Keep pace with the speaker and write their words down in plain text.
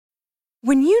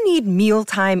When you need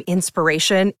mealtime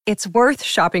inspiration, it's worth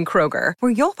shopping Kroger,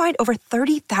 where you'll find over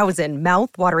 30,000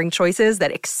 mouth-watering choices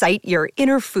that excite your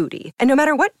inner foodie. And no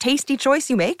matter what tasty choice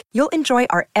you make, you'll enjoy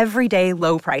our everyday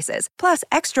low prices, plus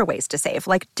extra ways to save,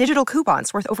 like digital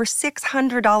coupons worth over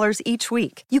 $600 each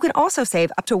week. You can also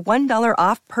save up to $1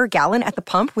 off per gallon at the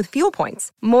pump with fuel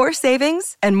points. More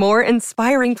savings and more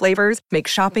inspiring flavors make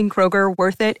shopping Kroger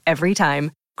worth it every time.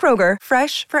 Kroger,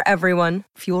 fresh for everyone.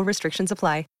 Fuel restrictions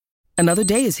apply. Another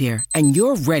day is here, and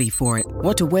you're ready for it.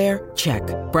 What to wear? Check.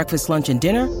 Breakfast, lunch, and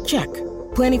dinner? Check.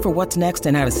 Planning for what's next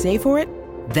and how to save for it?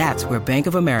 That's where Bank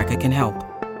of America can help.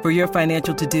 For your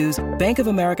financial to-dos, Bank of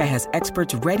America has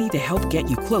experts ready to help get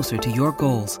you closer to your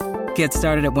goals. Get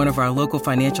started at one of our local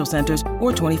financial centers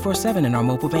or 24/7 in our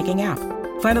mobile banking app.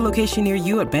 Find a location near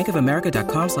you at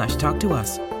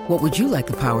bankofamerica.com/talktous. What would you like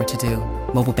the power to do?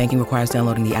 Mobile banking requires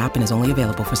downloading the app and is only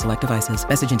available for select devices.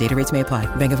 Message and data rates may apply.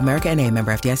 Bank of America N.A.,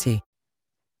 member FDIC.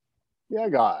 Yeah,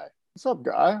 Guy. What's up,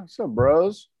 Guy? What's up,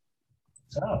 bros?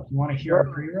 What's up? You want to hear our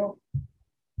pre-roll?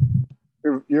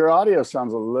 Your audio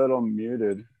sounds a little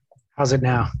muted. How's it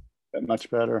now? Much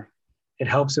better. It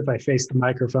helps if I face the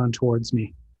microphone towards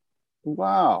me.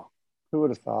 Wow. Who would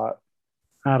have thought?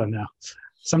 I don't know.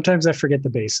 Sometimes I forget the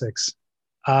basics.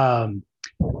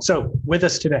 So with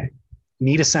us today,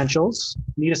 Need Essentials,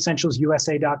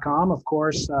 needessentialsusa.com. Of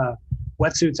course,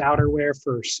 wetsuits, outerwear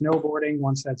for snowboarding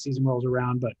once that season rolls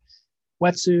around, but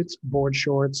wetsuits, board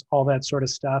shorts, all that sort of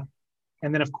stuff.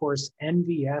 And then, of course,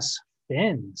 NVS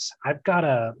Fins. I've got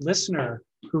a listener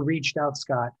who reached out,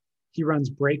 Scott. He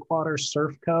runs Breakwater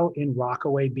Surf Co. in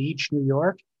Rockaway Beach, New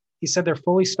York. He said they're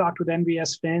fully stocked with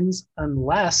NVS Fins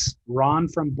unless Ron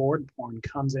from Board Porn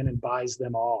comes in and buys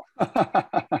them all.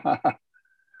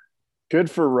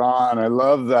 Good for Ron. I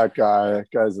love that guy.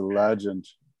 That guy's a legend.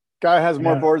 Guy has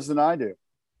more boards than I do.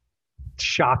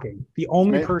 Shocking. The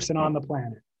only person on the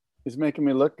planet. He's making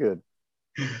me look good.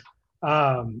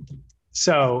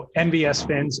 So NVS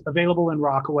Fins available in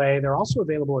Rockaway. They're also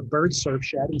available at Bird Surf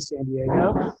Shed in San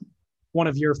Diego. One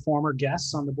of your former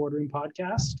guests on the Boardroom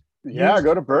podcast. Yeah,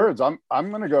 go to Birds. I'm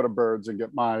going to go to Birds and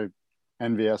get my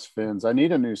NVS Fins. I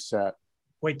need a new set.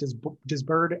 Wait, does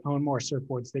Bird own more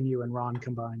surfboards than you and Ron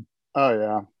combined? Oh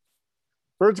yeah,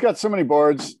 Bird's got so many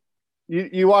boards.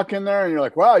 You walk in there and you're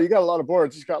like, wow, you got a lot of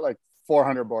boards. He's got like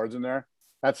 400 boards in there.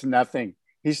 That's nothing.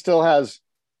 He still has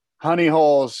honey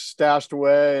holes stashed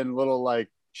away in little like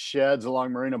sheds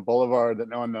along Marina Boulevard that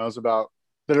no one knows about,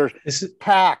 that are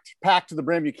packed to the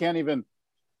brim. You can't even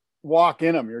walk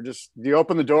in them. You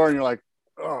open the door and you're like,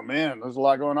 oh man, there's a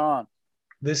lot going on.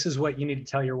 This is what you need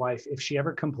to tell your wife. If she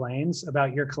ever complains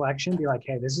about your collection, be like,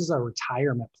 hey, this is a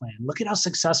retirement plan. Look at how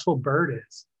successful Bird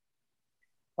is.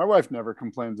 My wife never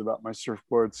complains about my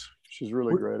surfboards. She's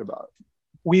really great about it.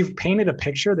 We've painted a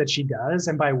picture that she does.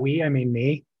 And by we, I mean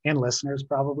me and listeners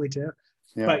probably too.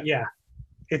 Yeah. But yeah,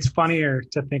 it's funnier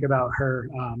to think about her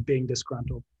being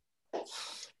disgruntled.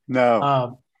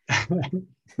 No.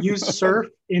 You surf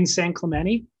in San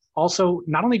Clemente. Also,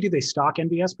 not only do they stock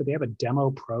NVS, but they have a demo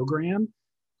program,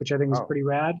 which I think is pretty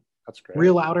rad. That's great.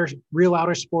 Real outer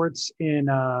sports in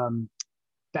the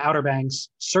Outer Banks,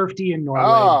 Surf D in Norway.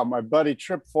 Oh, my buddy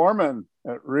Trip Foreman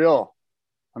at Real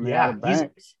on the Outer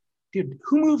Banks. Dude,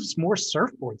 who moves more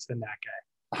surfboards than that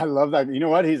guy? I love that. You know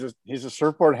what? He's a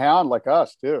surfboard hound like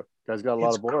us too. Guy's got a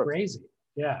lot of boards. Crazy.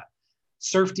 Yeah.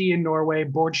 Surf D in Norway,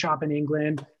 board shop in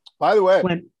England. By the way,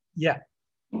 yeah.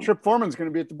 Trip Foreman's going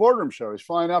to be at the Boardroom show. He's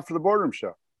flying out for the Boardroom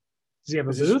show. Does he have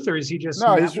a booth or is he just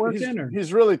networking?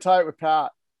 He's really tight with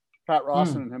Pat. Pat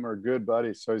Rawson and him are good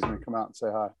buddies, so he's going to come out and say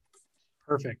hi.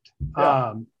 Perfect.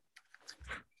 Yeah.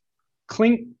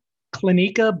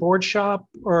 Klinika board shop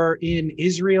or in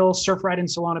Israel, Surf Ride in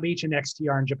Solana Beach, and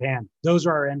XTR in Japan. Those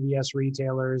are our NVS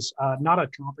retailers. Not a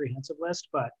comprehensive list,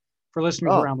 but for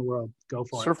listeners around the world, go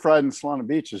for it. Surf Ride in Solana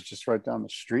Beach is just right down the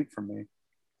street from me.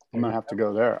 I'm going to have to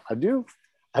go there.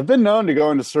 I've been known to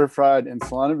go into Surf Ride in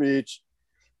Solana Beach,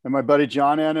 and my buddy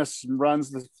John Ennis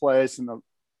runs this place, and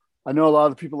I know a lot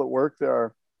of the people that work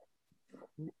there.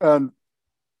 And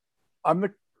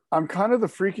I'm kind of the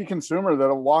freaky consumer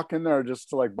that'll walk in there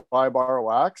just to like buy a bar of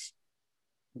wax.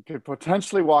 You could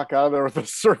potentially walk out of there with a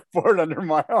surfboard under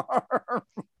my arm.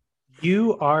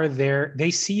 You are there.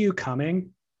 They see you coming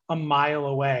a mile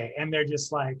away, and they're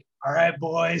just like, all right,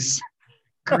 boys.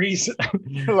 Grease.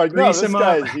 They're like, no, this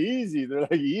guy's easy. They're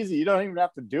like, easy. You don't even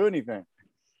have to do anything.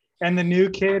 And the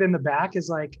new kid in the back is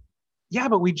like, yeah,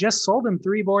 but we just sold him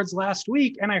 3 boards last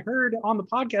week. And I heard on the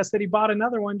podcast that he bought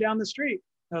another one down the street.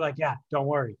 They're like, yeah, don't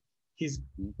worry. He's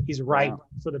ripe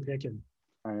for the picking.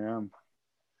 I am.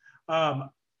 I'm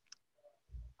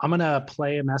going to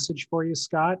play a message for you,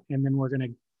 Scott, and then we're going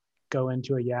to go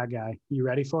into a Yeah Guy. You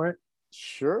ready for it?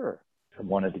 Sure. I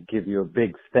wanted to give you a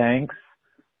big thanks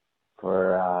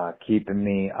for keeping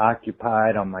me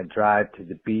occupied on my drive to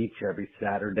the beach every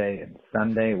Saturday and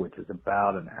Sunday, which is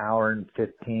about an hour and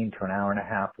 15 to an hour and a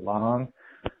half long.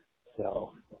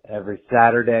 So every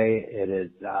Saturday it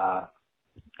is,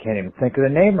 can't even think of the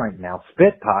name right now,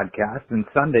 Spit Podcast, and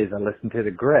Sundays I listen to The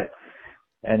Grit.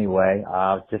 Anyway,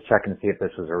 just checking to see if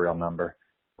this was a real number.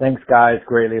 Thanks, guys.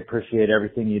 Greatly appreciate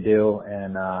everything you do,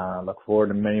 and look forward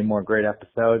to many more great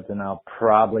episodes, and I'll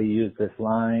probably use this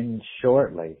line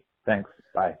shortly. Thanks.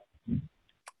 Bye.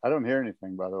 I don't hear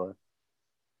anything, by the way.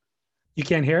 You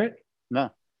can't hear it?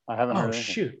 No, I haven't heard anything.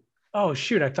 Shoot. Oh,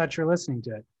 shoot. I thought you were listening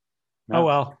to it. No. Oh,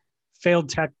 well.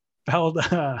 Failed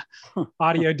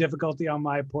audio difficulty on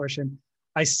my portion.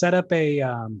 I set up a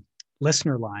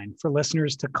listener line for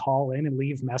listeners to call in and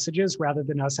leave messages rather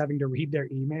than us having to read their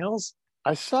emails.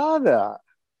 I saw that.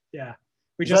 Yeah.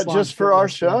 Is that just for our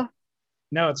show?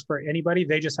 No, it's for anybody.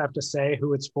 They just have to say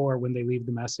who it's for when they leave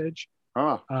the message.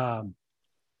 Oh. All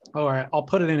right. I'll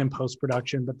put it in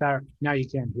post-production, but now you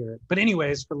can't hear it. But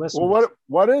anyways, for listeners. Well,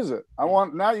 what is it?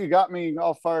 Now you got me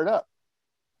all fired up.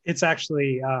 It's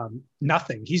actually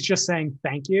nothing. He's just saying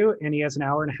thank you. And he has an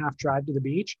hour and a half drive to the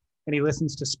beach, and he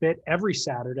listens to Spit every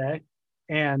Saturday.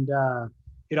 And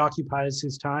it occupies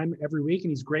his time every week,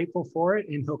 and he's grateful for it.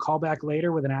 And he'll call back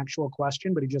later with an actual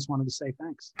question, but he just wanted to say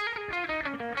thanks.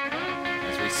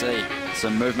 As we see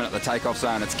some movement at the takeoff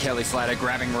zone, it's Kelly Slater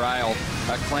grabbing rail.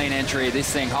 A clean entry,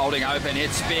 this thing holding open, it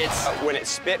spits. When it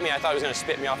spit me, I thought it was going to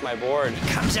spit me off my board.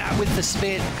 Comes out with the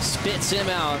spit, spits him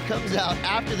out. Comes out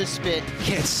after the spit.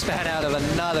 Gets spat out of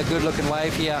another good-looking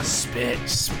wave here. Spit.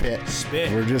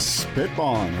 We're just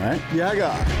spitballing, right? Yeah,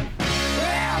 guy.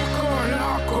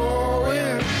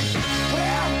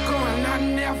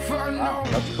 Wow,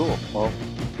 that's cool. Well,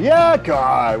 Yeah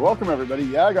Guy. Welcome, everybody.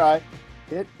 Yeah Guy.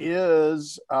 It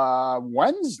is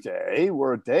Wednesday.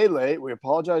 We're a day late. We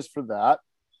apologize for that.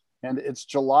 And it's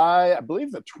July, I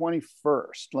believe the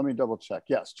 21st. Let me double check.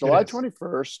 Yes, July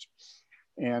 21st.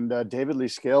 And David Lee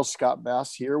Scales, Scott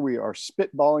Bass here. We are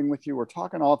spitballing with you. We're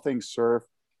talking all things surf,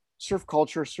 surf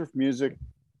culture, surf music,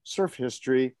 surf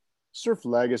history, surf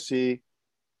legacy,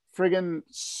 friggin'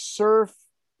 surf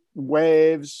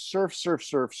waves, surf.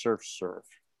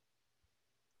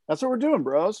 That's what we're doing,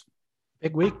 bros.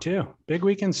 Big week too. Big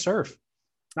week in surf.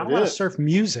 Not a lot of surf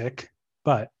music,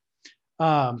 but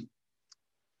a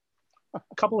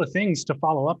couple of things to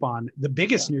follow up on. The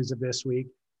biggest news of this week,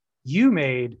 you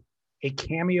made a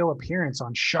cameo appearance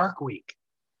on Shark Week.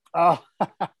 Oh,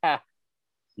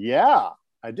 yeah,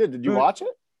 I did. Did you watch it?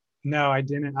 No, I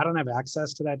didn't. I don't have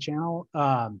access to that channel.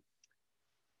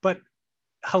 But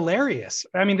hilarious.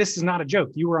 I mean, this is not a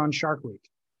joke. You were on Shark Week.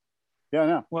 Yeah,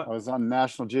 no. What? I was on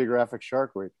National Geographic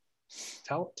Shark Week.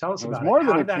 Tell us about it. It was more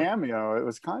than a cameo. It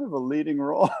was kind of a leading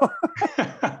role.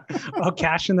 Oh,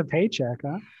 cashing the paycheck,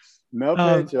 huh? No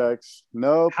paychecks.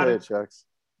 Paychecks.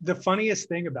 The funniest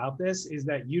thing about this is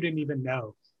that you didn't even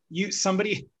know.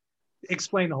 Somebody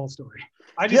explain the whole story.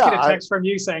 I just get a text from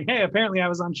you saying, hey, apparently I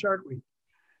was on Shark Week.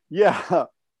 Yeah.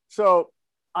 So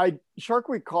Shark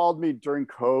Week called me during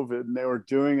COVID, and they were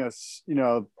doing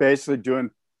basically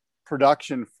doing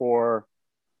production for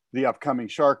the upcoming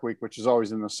Shark Week, which is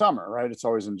always in the summer, right? It's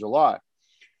always in July.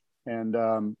 And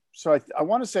so I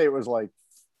want to say it was like,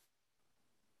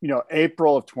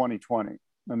 April of 2020,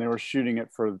 and they were shooting it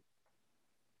for,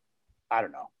 I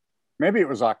don't know, maybe it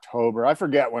was October. I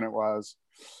forget when it was,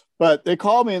 but they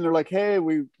called me and they're like, hey,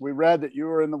 we read that you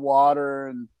were in the water.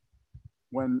 And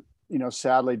when,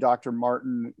 sadly, Dr.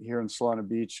 Martin here in Solana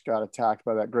Beach got attacked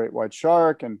by that great white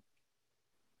shark. And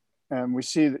we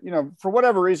see that, for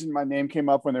whatever reason, my name came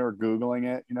up when they were Googling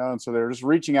it, and so they were just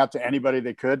reaching out to anybody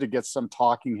they could to get some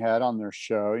talking head on their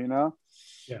show,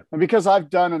 Yeah. And because I've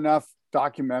done enough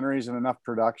documentaries and enough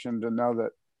production to know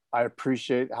that I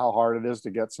appreciate how hard it is to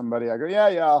get somebody, I go, yeah,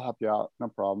 I'll help you out. No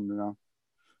problem,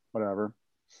 whatever.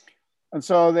 And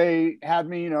so they had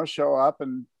me, show up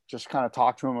and just kind of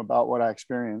talk to them about what I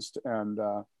experienced. And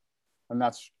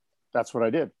that's what I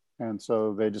did. And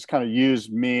so they just kind of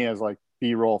used me as like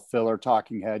B-roll filler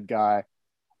talking head guy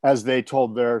as they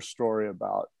told their story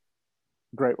about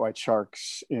great white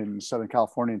sharks in Southern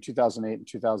California in 2008 and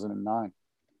 2009.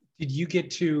 Did you get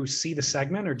to see the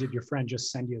segment, or did your friend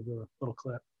just send you the little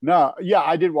clip? No, yeah,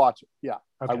 I did watch it. Yeah,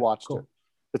 okay, I watched cool. it.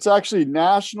 It's actually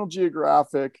National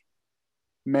Geographic,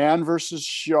 Man versus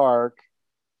Shark,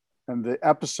 and the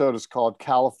episode is called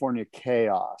California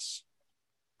Chaos.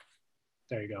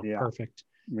 There you go. Yeah. Perfect.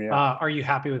 Yeah. Are you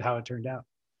happy with how it turned out?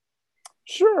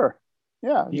 Sure.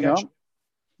 Yeah. You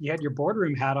had your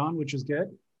boardroom hat on, which was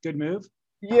good. Good move.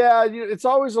 Yeah, it's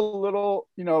always a little,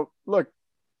 look,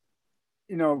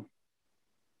 you know,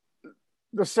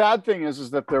 the sad thing is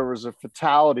that there was a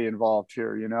fatality involved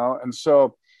here, and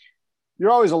so you're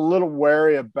always a little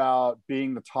wary about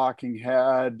being the talking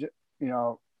head,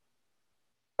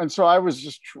 and so I was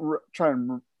just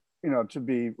trying, to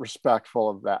be respectful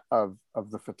of that, of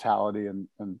the fatality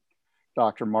and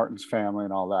Dr. Martin's family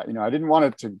and all that. I didn't want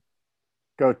it to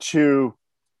go to,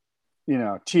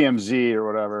 TMZ or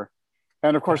whatever.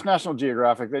 And of course, National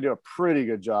Geographic, they do a pretty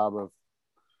good job of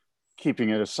keeping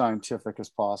it as scientific as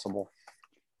possible.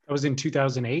 That was in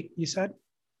 2008, you said?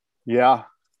 Yeah.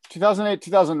 2008,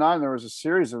 2009, there was a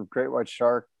series of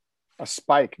a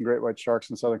spike in great white sharks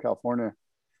in Southern California.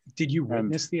 Did you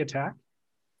witness the attack?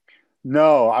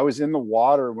 No, I was in the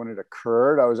water when it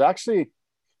occurred. I was actually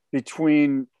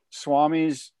between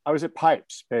Swami's. I was at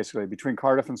Pipes, basically, between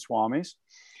Cardiff and Swami's.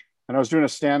 And I was doing a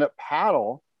stand-up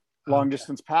paddle,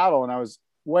 long-distance paddle, and I was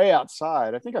way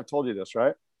outside. I think I've told you this,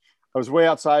 right? I was way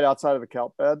outside of the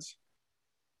kelp beds,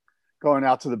 going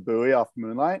out to the buoy off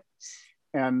Moonlight.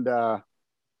 And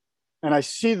I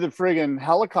see the friggin'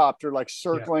 helicopter like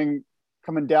circling,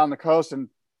 coming down the coast, and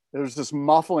there's this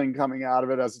muffling coming out of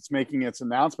it as it's making its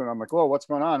announcement. I'm like, whoa, what's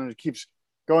going on? And it keeps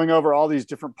going over all these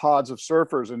different pods of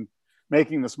surfers and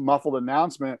making this muffled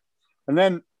announcement. And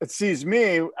then it sees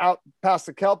me out past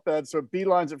the kelp bed, so it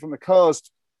beelines it from the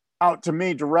coast out to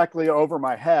me directly over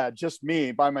my head, just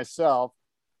me by myself.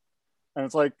 And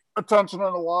it's like, attention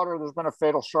in the water, there's been a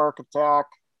fatal shark attack.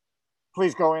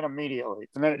 Please go in immediately.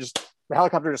 And then the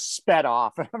helicopter just sped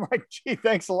off. And I'm like, gee,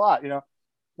 thanks a lot.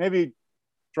 Maybe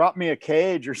drop me a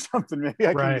cage or something. Maybe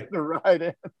I can get the ride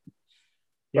in.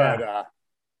 Yeah. But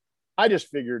I just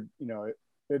figured,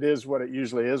 it is what it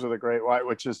usually is with a great white,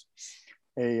 which is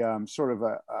a sort of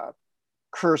a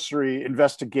cursory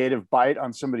investigative bite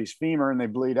on somebody's femur and they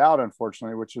bleed out,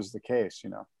 unfortunately, which is the case,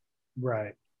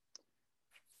 Right.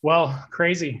 Well,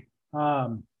 crazy.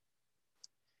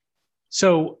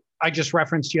 So I just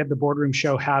referenced you had the Boardroom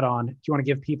Show hat on. Do you want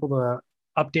to give people the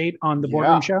update on the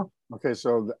Boardroom Show? Okay.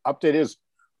 So the update is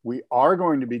we are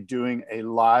going to be doing a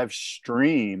live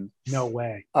stream. No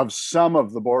way. Of some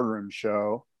of the Boardroom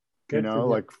Show, Good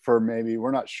like for maybe,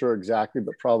 we're not sure exactly,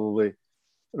 but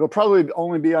it'll probably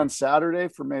only be on Saturday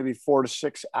for maybe 4 to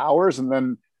 6 hours. And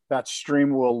then that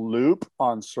stream will loop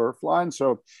on Surfline.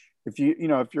 So if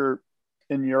if you're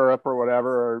in Europe or whatever,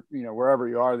 or, wherever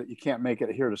you are that you can't make it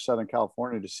here to Southern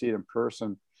California to see it in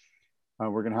person,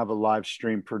 we're going to have a live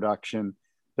stream production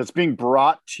that's being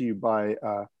brought to you by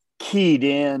Keyed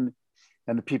In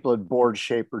and the people at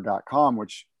boardshaper.com,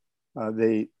 which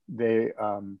they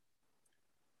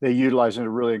utilize a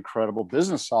really incredible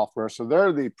business software. So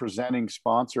they're the presenting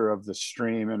sponsor of the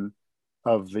stream and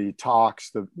of the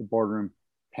talks, the boardroom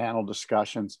panel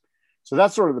discussions. So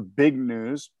that's sort of the big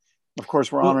news. Of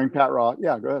course, we're honoring Pat Ross.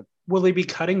 Yeah, go ahead. Will they be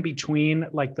cutting between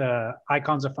like the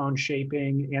icons of phone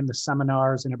shaping and the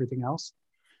seminars and everything else?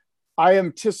 I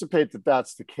anticipate that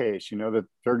that's the case, that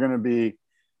they're going to be,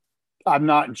 I'm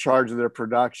not in charge of their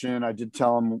production. I did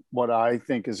tell them what I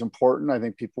think is important. I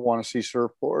think people want to see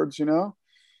surfboards,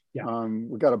 Yeah.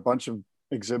 We've got a bunch of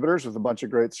exhibitors with a bunch of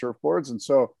great surfboards. And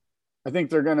so I think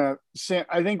they're going to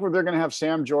have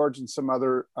Sam George and some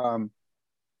other,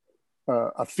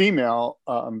 a female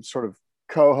sort of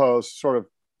co-host, sort of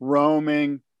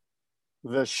roaming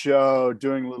the show,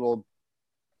 doing little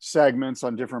segments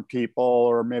on different people,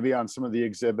 or maybe on some of the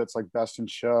exhibits like Best in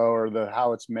Show or the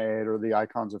How It's Made or the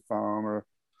Icons of Foam or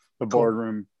the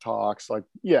Boardroom Talks. So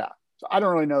I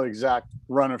don't really know the exact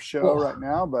run of show right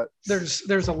now, but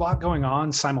there's a lot going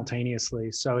on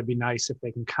simultaneously. So it'd be nice if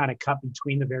they can kind of cut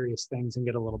between the various things and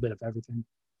get a little bit of everything.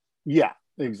 Yeah,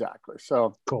 exactly.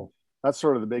 So cool. That's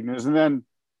sort of the big news. And then,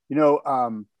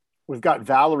 we've got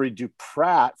Valerie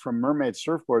Duprat from Mermaid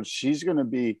Surfboards. She's going to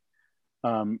be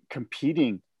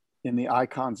competing in the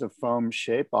Icons of Foam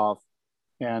Shape Off.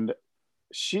 And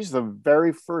she's the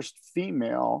very first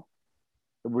female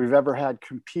that we've ever had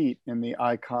compete in the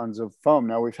Icons of Foam.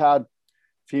 Now, we've had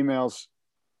females,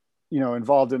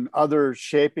 involved in other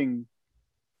shaping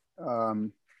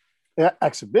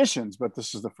exhibitions, but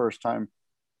this is the first time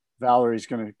Valerie's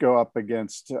going to go up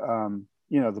against,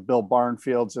 the Bill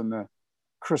Barnfields and the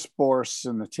Chris Borse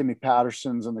and the Timmy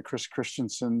Pattersons and the Chris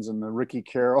Christensens and the Ricky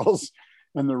Carrolls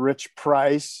and the Rich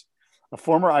Price, a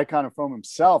former icon of foam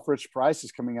himself. Rich Price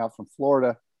is coming out from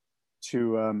Florida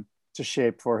to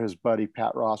shape for his buddy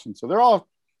Pat Ross. And so they're all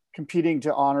competing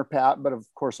to honor Pat, but of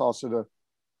course also to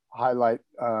highlight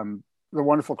the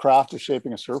wonderful craft of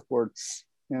shaping a surfboard.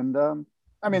 And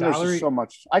there's just so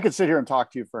much. I could sit here and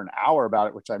talk to you for an hour about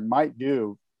it, which I might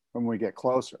do when we get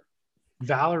closer.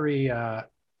 Valerie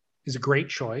is a great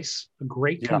choice, a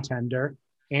great Yeah. contender,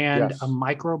 and Yes. a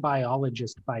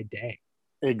microbiologist by day.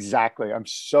 Exactly. I'm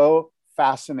so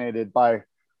fascinated by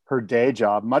her day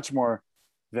job, much more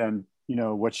than, you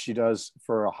know, what she does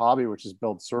for a hobby, which is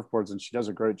build surfboards, and she does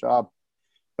a great job.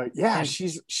 But yeah, And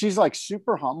she's like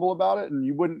super humble about it, and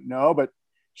you wouldn't know, but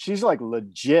she's like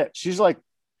legit. She's like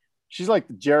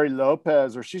the Jerry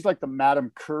Lopez, or she's like the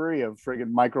Madame Curie of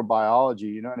friggin'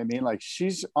 microbiology. You know what I mean? Like,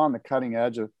 she's on the cutting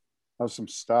edge of some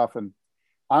stuff, and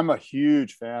I'm a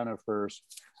huge fan of hers.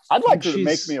 I'd like And her to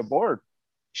make me a board.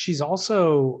 she's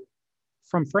also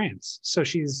from France. So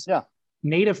she's Yeah.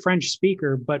 native French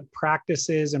speaker, but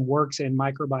practices and works in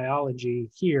microbiology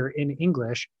here in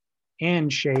English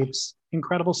and shapes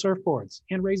incredible surfboards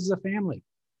and raises a family.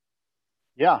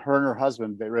 Yeah, her and her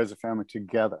husband, they raise a family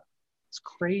together. It's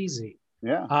crazy.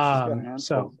 Yeah. she's got a handful.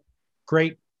 So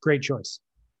great choice.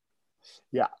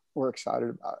 Yeah, we're excited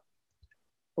about it.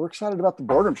 We're excited about the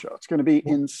Boardroom Show. It's going to be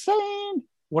insane.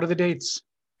 What are the dates?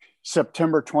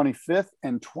 September 25th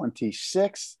and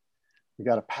 26th. We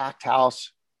got a packed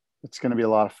house. It's going to be a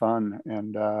lot of fun.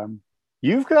 And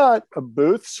you've got a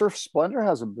booth. Surf Splendor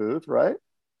has a booth, right?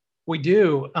 We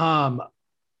do.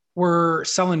 We're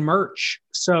selling merch.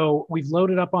 So we've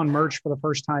loaded up on merch for the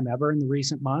first time ever in the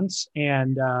recent months,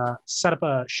 and set up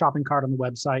a shopping cart on the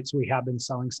website. So we have been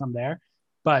selling some there,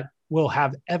 but we'll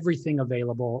have everything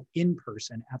available in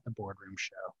person at the Boardroom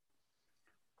Show.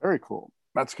 Very cool.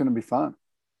 That's going to be fun.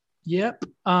 Yep.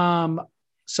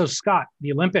 So Scott,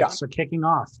 the Olympics are kicking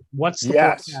off. What's the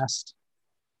Yes. forecast?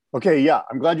 Okay, yeah,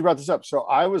 I'm glad you brought this up. So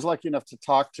I was lucky enough to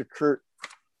talk to Kurt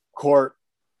Court,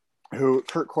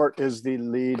 Kurt Court is the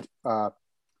lead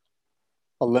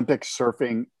Olympic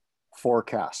surfing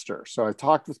forecaster. So I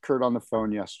talked with Kurt on the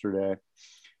phone yesterday,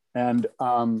 and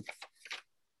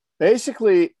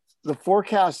basically the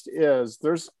forecast is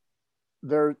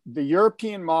the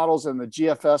European models and the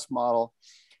GFS model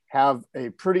have a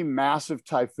pretty massive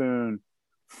typhoon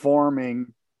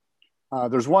forming.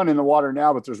 There's one in the water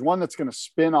now, but there's one that's going to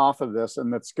spin off of this,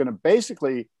 and that's going to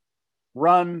basically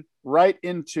run right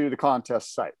into the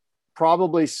contest site,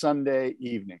 probably Sunday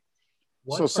evening.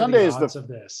 What Sunday is of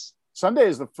this? Sunday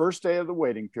is the first day of the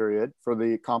waiting period for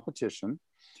the competition.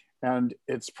 And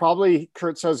it's probably,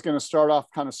 Kurt says, going to start off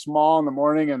kind of small in the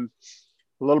morning and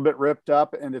a little bit ripped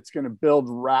up, and it's going to build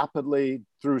rapidly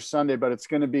through Sunday, but it's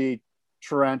going to be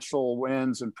torrential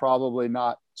winds and probably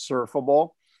not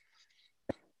surfable.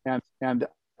 And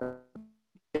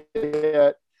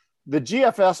the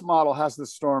GFS model has the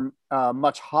storm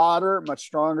much hotter, much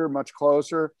stronger, much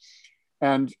closer.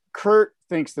 And Kurt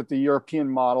thinks that the European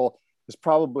model is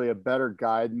probably a better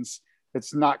guidance.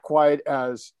 It's not quite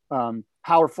as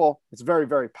powerful. It's very,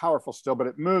 very powerful still, but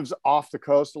it moves off the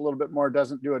coast a little bit more. It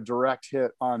doesn't do a direct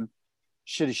hit on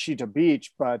Shitashita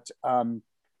Beach. But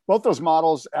both those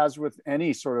models, as with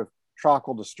any sort of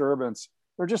tropical disturbance,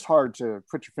 they're just hard to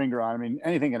put your finger on. I mean,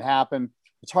 anything can happen.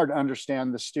 It's hard to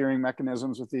understand the steering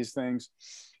mechanisms with these things,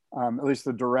 at least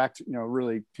the direct,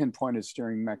 really pinpointed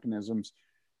steering mechanisms.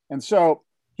 And so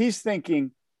he's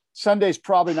thinking Sunday's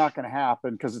probably not going to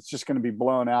happen because it's just going to be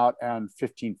blown out and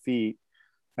 15 feet.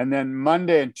 And then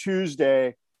Monday and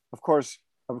Tuesday, of course,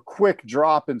 a quick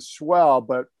drop in swell,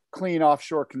 but clean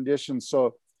offshore conditions.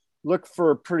 So look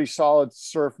for a pretty solid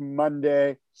surf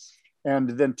Monday, and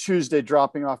then Tuesday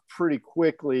dropping off pretty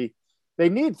quickly. They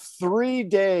need 3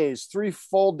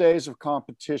 full days of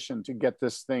competition to get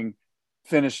this thing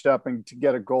finished up and to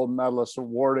get a gold medalist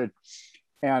awarded.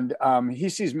 And he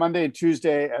sees Monday and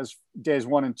Tuesday as days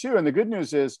 1 and 2. And the good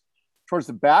news is, towards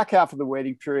the back half of the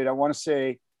waiting period, I want to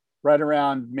say right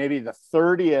around maybe the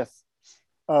 30th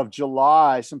of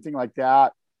July, something like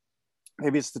that.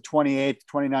 Maybe it's the 28th,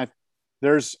 29th.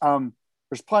 There's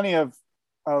plenty of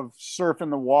surf in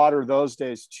the water those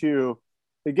days too.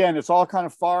 Again, it's all kind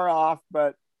of far off,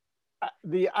 but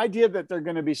the idea that they're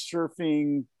going to be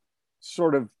surfing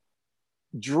sort of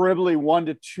dribbly 1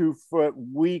 to 2 foot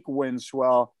weak wind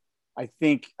swell, I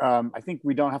think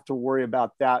we don't have to worry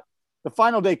about that. The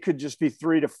final day could just be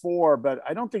 3 to 4, but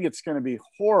I don't think it's going to be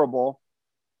horrible.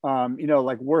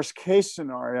 Like worst case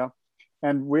scenario.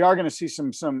 And we are going to see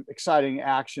some exciting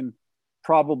action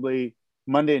probably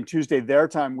Monday and Tuesday their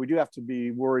time. We do have to be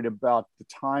worried about the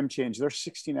time change. They're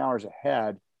 16 hours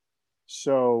ahead.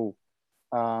 So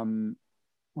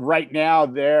right now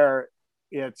there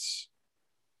it's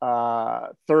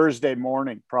Thursday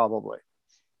morning, probably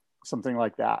something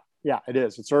like that. Yeah, it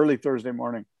is. It's early Thursday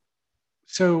morning.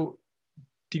 So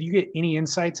did you get any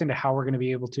insights into how we're going to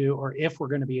be able to, or if we're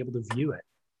going to be able to view it?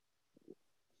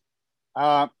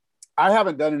 I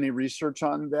haven't done any research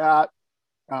on that.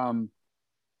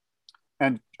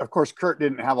 And of course, Kurt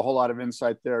didn't have a whole lot of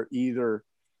insight there either.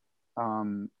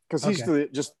 Because he's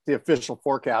just the official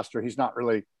forecaster. He's not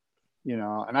really,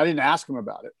 and I didn't ask him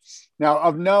about it. Now,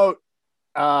 of note,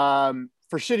 for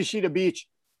Shitashita Beach,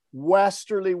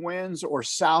 westerly winds or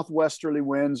southwesterly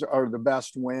winds are the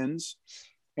best winds.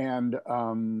 And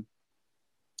I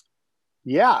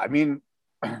mean,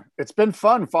 it's been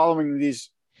fun following this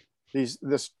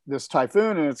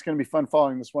typhoon, and it's going to be fun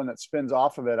following this one that spins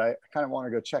off of it. I kind of want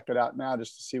to go check it out now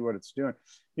just to see what it's doing.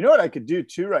 You know what I could do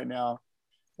too right now?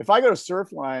 If I go to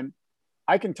Surfline,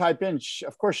 I can type in,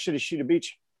 of course, Shitashita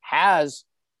Beach has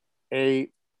a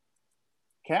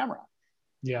camera.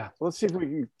 Yeah. So let's see if we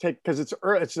can take, because it's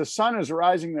the sun is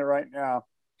rising there right now.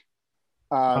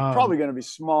 Probably going to be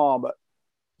small, but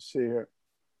let's see here.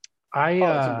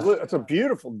 It's a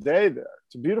beautiful day there.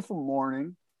 It's a beautiful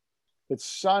morning. It's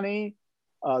sunny.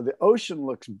 The ocean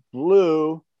looks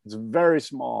blue. It's very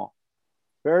small.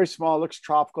 Very small. It looks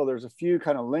tropical. There's a few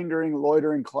kind of lingering,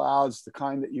 loitering clouds, the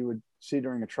kind that you would see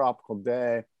during a tropical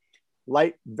day.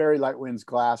 Light, very light winds,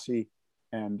 glassy,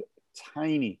 and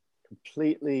tiny,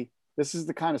 completely. This is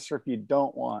the kind of surf you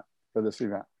don't want for this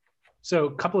event. So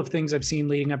a couple of things I've seen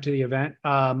leading up to the event.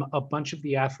 A bunch of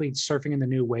the athletes surfing in the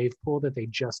new wave pool that they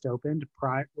just opened.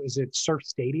 Is it Surf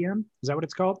Stadium? Is that what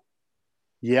it's called?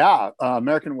 Yeah,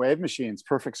 American Wave Machines,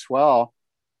 Perfect Swell.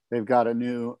 They've got a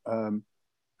new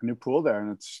pool there,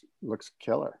 and it looks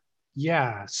killer.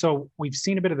 Yeah, so we've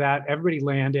seen a bit of that. Everybody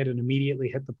landed and immediately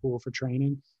hit the pool for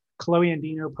training. Chloe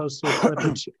Andino posted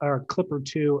a clip or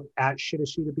two at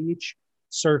Shitashita Beach,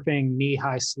 surfing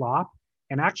knee-high slop,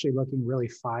 and actually looking really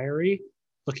fiery,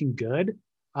 looking good.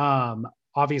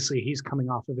 Obviously, he's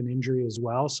coming off of an injury as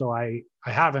well, so I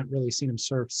haven't really seen him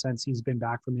surf since he's been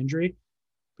back from injury.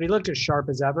 But he looked as sharp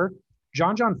as ever.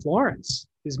 John Florence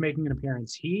is making an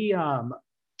appearance. He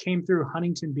came through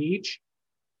Huntington Beach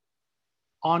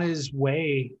on his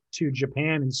way to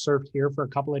Japan and surfed here for a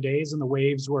couple of days. And the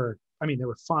waves were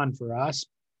fun for us.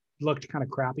 Looked kind of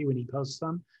crappy when he posts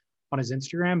them on his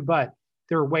Instagram, but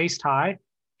they were waist high.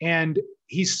 And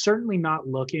he's certainly not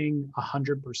looking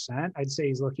 100%. I'd say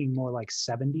he's looking more like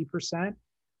 70%,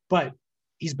 but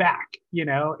he's back,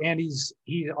 and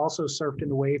he also surfed in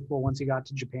the wave pool once he got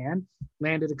to Japan,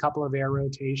 landed a couple of air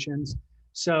rotations.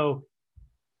 So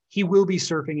he will be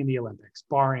surfing in the Olympics,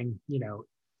 barring,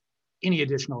 any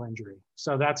additional injury.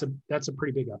 So that's a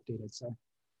pretty big update, I'd say.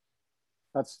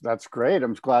 That's great.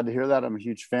 I'm glad to hear that. I'm a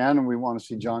huge fan, and we want to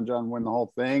see John win the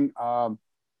whole thing.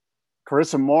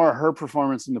 Carissa Moore, her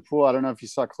performance in the pool, I don't know if you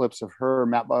saw clips of her.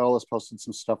 Matt Biolas posted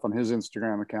some stuff on his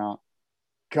Instagram account.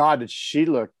 God, did she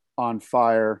look on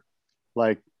fire,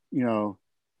 like,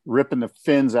 ripping the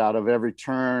fins out of every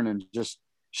turn. And just,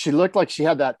 she looked like she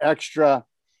had that extra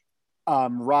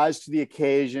rise to the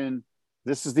occasion.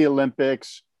 This is the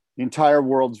Olympics. The entire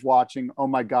world's watching. Oh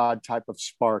my God, type of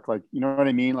spark. Like, you know what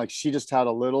I mean? Like, she just had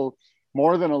a little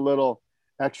more than a little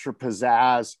extra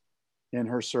pizzazz in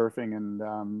her surfing. And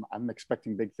I'm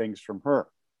expecting big things from her.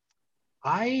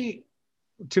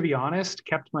 To be honest,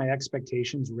 kept my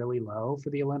expectations really low for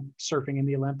the surfing in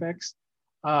the Olympics.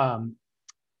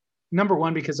 Number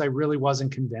one, because I really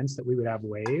wasn't convinced that we would have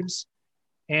waves.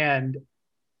 And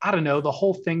I don't know, the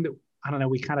whole thing that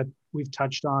we've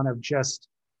touched on of just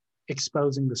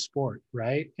exposing the sport,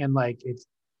 right? And like,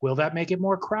 will that make it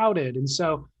more crowded? And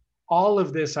so all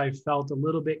of this I felt a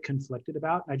little bit conflicted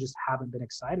about, and I just haven't been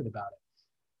excited about it.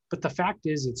 But the fact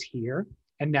is, it's here.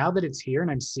 And now that it's here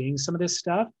and I'm seeing some of this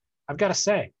stuff, I've got to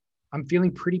say, I'm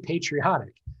feeling pretty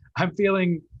patriotic. I'm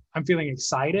feeling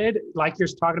excited, like you're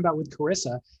talking about with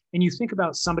Carissa. And you think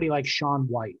about somebody like Shaun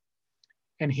White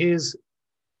and his,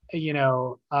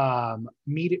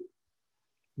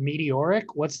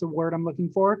 meteoric. What's the word I'm looking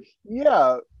for?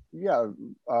 Yeah.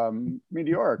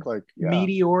 Meteoric,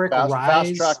 meteoric rise.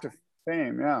 Fast track to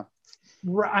fame. Yeah.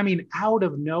 I mean, out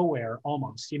of nowhere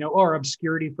almost, or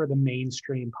obscurity for the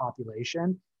mainstream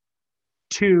population,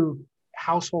 to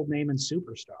household name and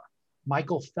superstar.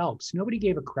 Michael Phelps. Nobody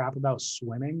gave a crap about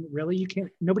swimming. Really,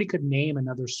 nobody could name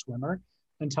another swimmer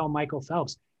until Michael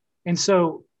Phelps. And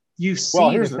so you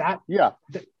see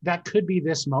that could be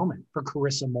this moment for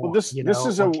Carissa Moore. Well, this could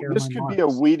be a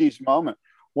Wheaties moment.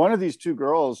 One of these two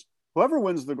girls, whoever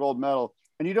wins the gold medal,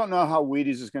 and you don't know how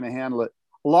Wheaties is going to handle it.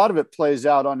 A lot of it plays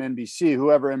out on NBC,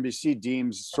 whoever NBC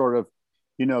deems sort of,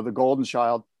 the golden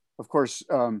child. Of course,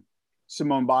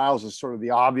 Simone Biles is sort of the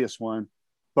obvious one,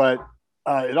 but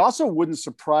it also wouldn't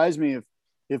surprise me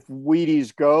if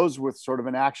Wheaties goes with sort of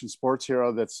an action sports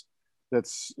hero that's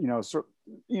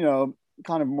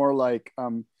kind of more like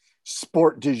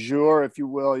sport du jour, if you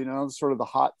will, sort of the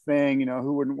hot thing.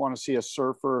 Who wouldn't want to see a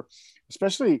surfer,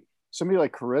 especially somebody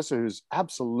like Carissa, who's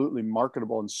absolutely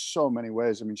marketable in so many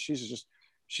ways. I mean,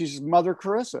 she's Mother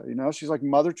Carissa, you know, she's like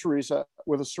Mother Teresa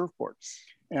with a surfboard.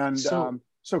 And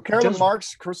so Carolyn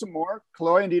Marks, Carissa Moore,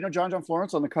 Chloe Andino, John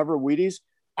Florence on the cover of Wheaties,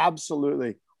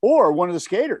 absolutely. Or one of the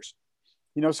skaters.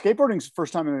 You know, skateboarding's the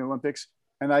first time in the Olympics,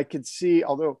 and I could see,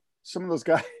 although some of those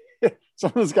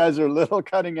guys are a little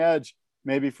cutting edge,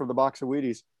 maybe for the box of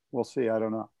Wheaties. We'll see. I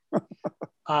don't know.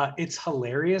 It's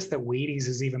hilarious that Wheaties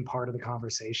is even part of the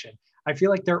conversation. I feel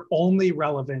like their only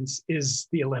relevance is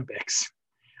the Olympics.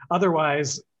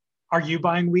 Otherwise, are you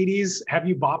buying Wheaties? Have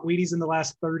you bought Wheaties in the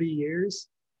last 30 years?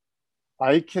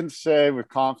 I can say with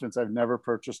confidence, I've never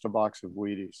purchased a box of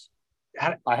Wheaties.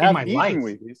 I have eaten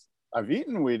Wheaties. I've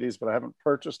eaten Wheaties, but I haven't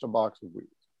purchased a box of Wheaties.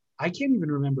 I can't even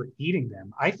remember eating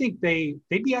them. I think they'd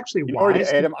be actually wise. Where you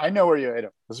ate them? I know where you ate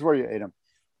them. This is where you ate them.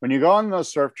 When you go on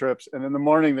those surf trips, and in the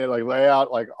morning they like lay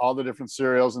out like all the different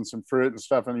cereals and some fruit and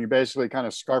stuff, and you basically kind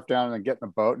of scarf down and then get in the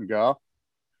boat and go.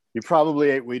 You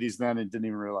probably ate Wheaties then and didn't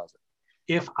even realize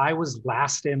it. If I was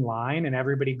last in line and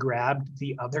everybody grabbed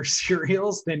the other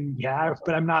cereals, then yeah,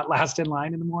 but I'm not last in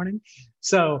line in the morning.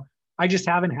 So I just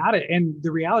haven't had it. And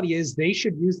the reality is they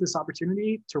should use this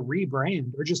opportunity to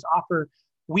rebrand or just offer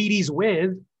Wheaties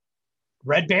with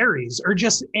red berries or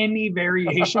just any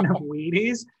variation of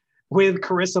Wheaties with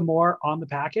Carissa Moore on the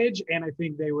package. And I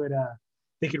think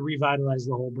they could revitalize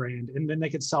the whole brand, and then they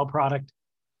could sell product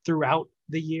throughout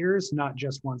the years, not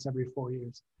just once every 4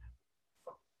 years.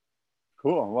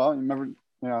 Cool. Well, remember, you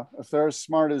know, if they're as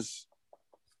smart as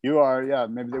you are, yeah,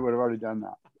 maybe they would have already done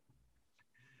that.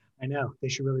 I know. They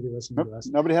should really be listening to us.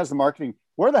 Nobody has the marketing.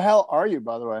 Where the hell are you,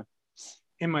 by the way?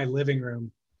 In my living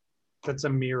room. That's a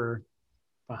mirror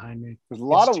behind me. There's a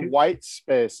lot of white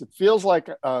space. It feels like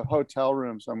a hotel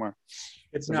room somewhere.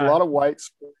 There's a lot of white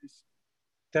space.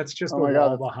 That's just the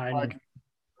wall behind me.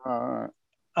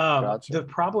 Gotcha. The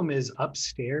problem is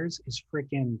upstairs is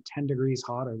freaking 10 degrees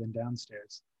hotter than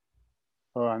downstairs.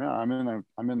 Oh, I know.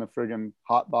 I'm in the friggin'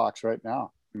 hot box right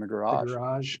now in the garage. The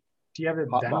garage. Do you have it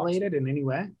ventilated in any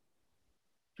way?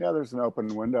 Yeah, there's an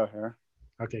open window here.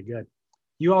 Okay, good.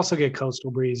 You also get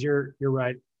coastal breeze. You're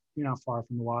right. You're not far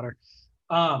from the water.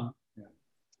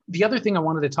 The other thing I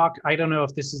wanted to talk, I don't know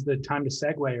if this is the time to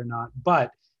segue or not,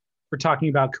 but we're talking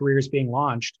about careers being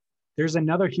launched. There's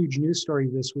another huge news story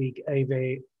this week of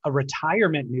a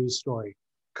retirement news story.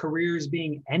 Careers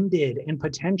being ended and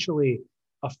potentially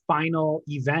a final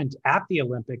event at the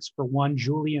Olympics for one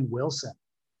Julian Wilson.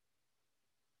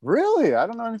 Really? I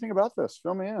don't know anything about this.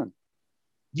 Fill me in.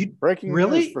 Breaking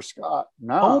news for Scott.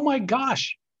 No. Oh my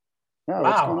gosh. Yeah, wow.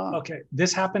 What's going on? Okay.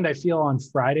 This happened, I feel, on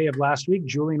Friday of last week.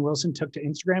 Julian Wilson took to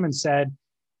Instagram and said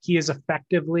he is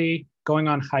effectively going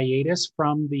on hiatus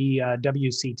from the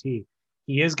WCT.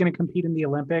 He is going to compete in the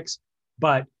Olympics,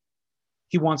 but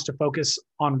he wants to focus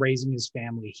on raising his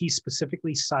family. He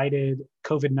specifically cited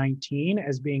COVID-19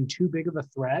 as being too big of a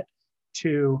threat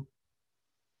to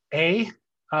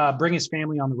bring his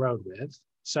family on the road with.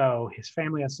 So his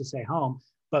family has to stay home,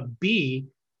 but B,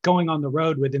 going on the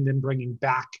road with and then bringing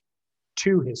back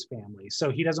to his family.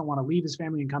 So he doesn't want to leave his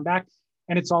family and come back.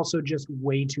 And it's also just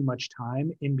way too much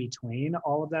time in between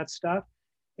all of that stuff.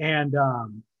 And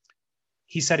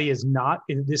he said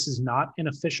this is not an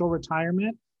official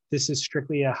retirement. This is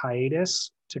strictly a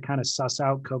hiatus to kind of suss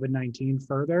out COVID-19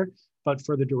 further, but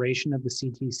for the duration of the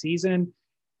CT season.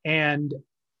 And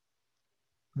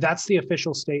that's the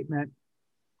official statement.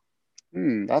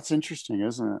 That's interesting,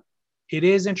 isn't it? It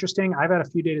is interesting. I've had a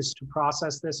few days to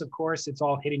process this, of course. It's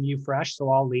all hitting you fresh, so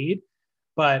I'll lead.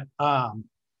 But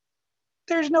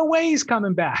there's no way he's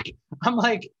coming back. I'm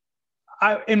like,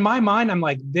 in my mind, I'm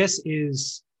like, this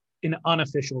is an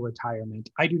unofficial retirement.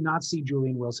 I do not see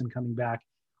Julian Wilson coming back.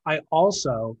 I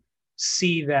also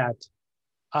see that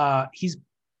he's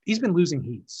been losing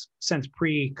heats since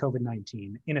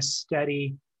pre-COVID-19 in a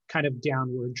steady kind of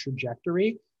downward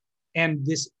trajectory. And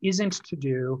this isn't to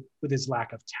do with his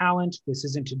lack of talent. This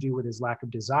isn't to do with his lack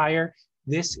of desire.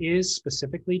 This is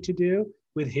specifically to do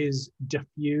with his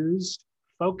diffused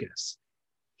focus.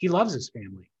 He loves his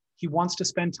family. He wants to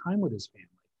spend time with his family.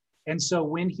 And so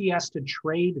when he has to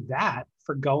trade that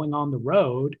for going on the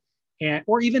road,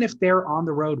 or even if they're on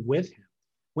the road with him,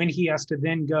 when he has to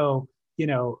then go,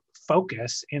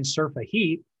 focus and surf a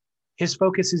heat, his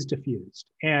focus is diffused.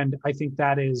 And I think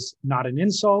that is not an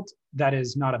insult. That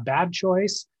is not a bad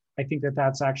choice. I think that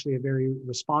that's actually a very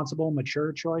responsible,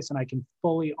 mature choice, and I can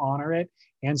fully honor it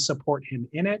and support him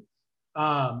in it.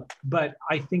 But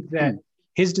I think that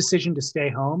his decision to stay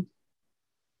home,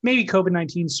 maybe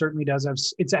COVID-19 certainly does have,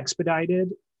 it's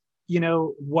expedited,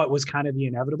 what was kind of the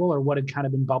inevitable or what had kind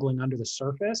of been bubbling under the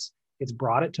surface. It's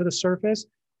brought it to the surface.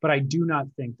 but I do not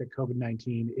think that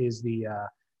COVID-19 is the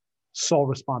sole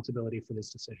responsibility for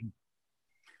this decision.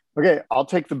 Okay, I'll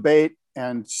take the bait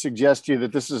and suggest to you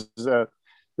that this is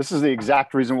the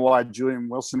exact reason why Julian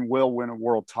Wilson will win a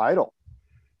world title,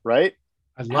 right?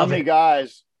 I love it.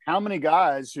 How many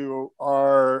guys who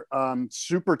are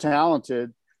super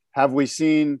talented have we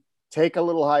seen take a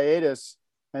little hiatus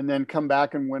and then come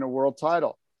back and win a world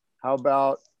title? How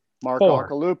about Mark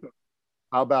Occhilupo?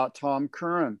 How about Tom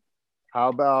Curran? How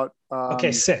about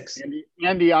 6?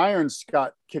 Andy Irons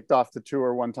got kicked off the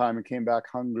tour one time and came back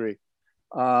hungry.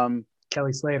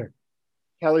 Kelly Slater,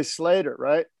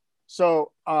 right?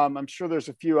 So I'm sure there's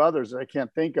a few others that I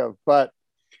can't think of, but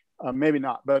maybe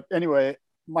not. But anyway,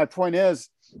 my point is,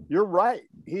 you're right.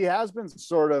 He has been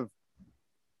sort of,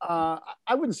 I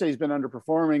wouldn't say he's been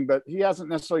underperforming, but he hasn't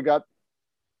necessarily got,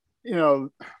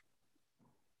 the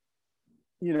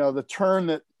turn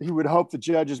that he would hope the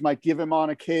judges might give him on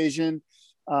occasion.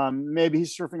 Maybe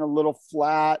he's surfing a little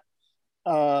flat.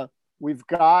 We've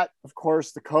got, of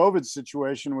course, the COVID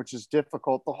situation, which is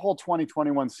difficult. The whole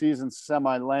 2021 season's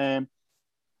semi-lame.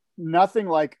 Nothing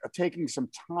like taking some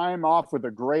time off with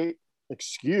a great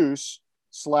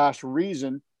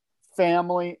excuse/reason,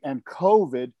 family and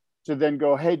COVID, to then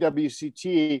go, hey,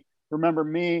 WCT, remember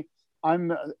me?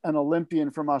 I'm an Olympian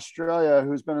from Australia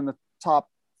who's been in the top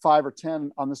 5 or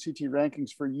 10 on the CT rankings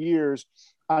for years.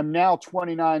 I'm now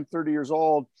 29, 30 years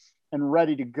old and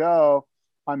ready to go.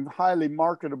 I'm highly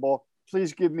marketable.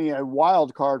 Please give me a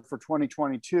wild card for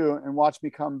 2022 and watch me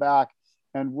come back.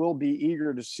 And we'll be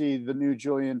eager to see the new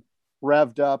Julian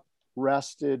revved up,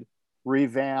 rested,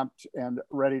 revamped, and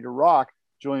ready to rock.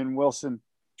 Julian Wilson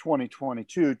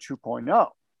 2022 2.0.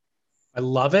 I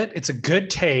love it. It's a good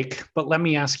take, but let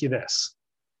me ask you this.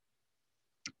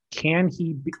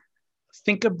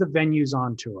 Think of the venues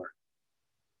on tour,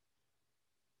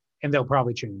 and they'll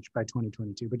probably change by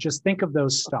 2022, but just think of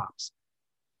those stops.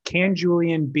 Can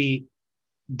Julian beat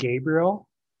Gabriel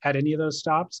at any of those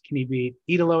stops? Can he beat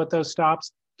Italo at those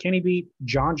stops? Can he beat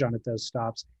John at those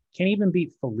stops? Can he even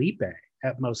beat Felipe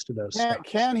at most of those stops?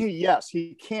 Can he? Yes,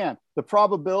 he can. The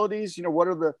probabilities, what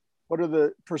are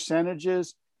the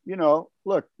percentages?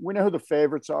 Look, we know who the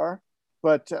favorites are,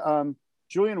 but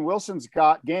Julian Wilson's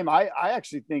got game. I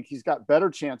actually think he's got better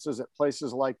chances at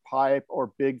places like Pipe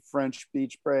or Big French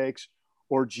Beach Breaks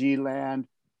or G-Land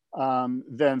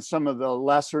than some of the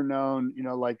lesser known,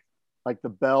 like the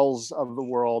Bells of the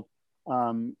world,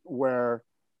 where,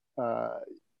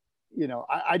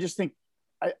 I just think,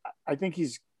 I think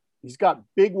he's got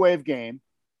big wave game.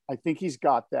 I think he's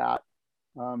got that.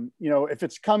 If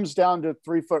it comes down to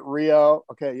 3 foot Rio,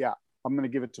 okay, yeah, I'm going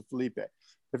to give it to Felipe.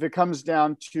 If it comes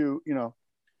down to,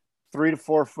 3 to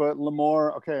 4 foot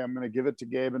Lemoore, okay, I'm going to give it to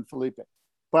Gabe and Felipe.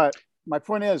 But my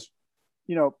point is,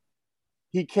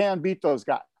 he can beat those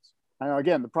guys. Now,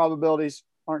 again, the probabilities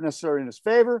aren't necessarily in his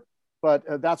favor, but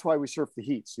that's why we surf the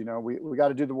heats. We got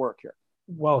to do the work here.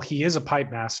 Well, he is a pipe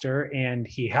master, and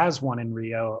he has won in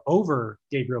Rio over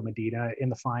Gabriel Medina in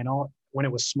the final when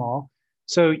it was small.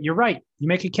 So you're right. You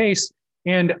make a case.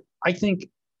 And I think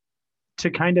to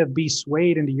kind of be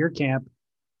swayed into your camp,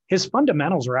 his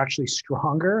fundamentals are actually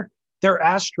stronger. They're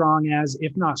as strong as,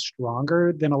 if not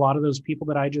stronger than, a lot of those people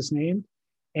that I just named.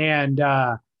 And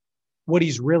what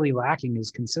he's really lacking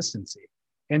is consistency.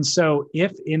 And so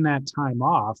if in that time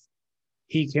off,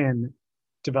 he can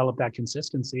develop that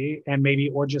consistency and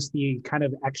maybe, or just the kind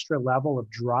of extra level of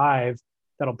drive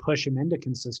that'll push him into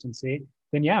consistency,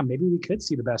 then yeah, maybe we could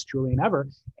see the best Julian ever.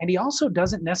 And he also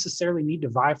doesn't necessarily need to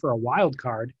vie for a wild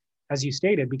card, as you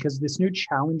stated, because this new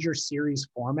Challenger Series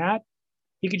format,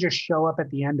 he could just show up at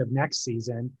the end of next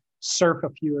season, surf a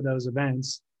few of those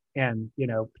events, and,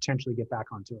 potentially get back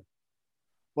on tour.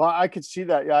 Well, I could see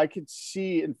that. Yeah, I could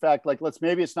see, in fact,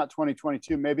 maybe it's not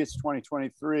 2022, maybe it's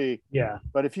 2023. Yeah.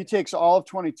 But if he takes all of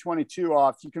 2022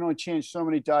 off, you can only change so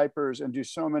many diapers and do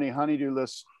so many honeydew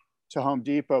lists to Home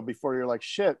Depot before you're like,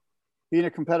 shit, being a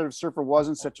competitive surfer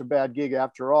wasn't such a bad gig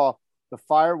after all. The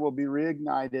fire will be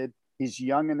reignited. He's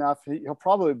young enough. He'll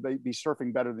probably be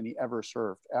surfing better than he ever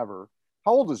surfed, ever.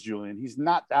 How old is Julian? He's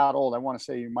not that old. I want to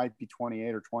say he might be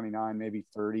 28 or 29, maybe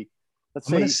 30. Let's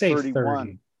say he's 31.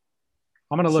 30.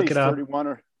 I'm going to look it up.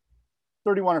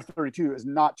 31 or 32 is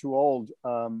not too old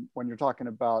when you're talking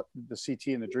about the CT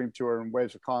and the Dream Tour and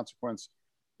Waves of Consequence,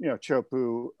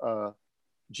 Chopu,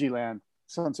 G-Land,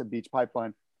 Sunset Beach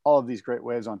Pipeline, all of these great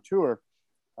waves on tour.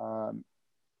 I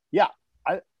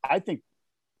think,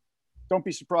 don't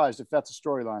be surprised if that's a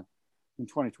storyline in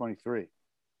 2023.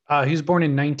 He was born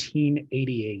in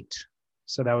 1988,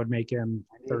 so that would make him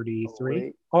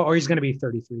 33. Or he's going to be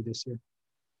 33 this year.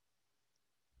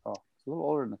 Oh, it's a little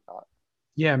older than I thought.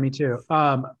 Yeah, me too.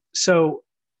 But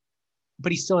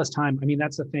he still has time. I mean,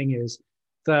 that's the thing is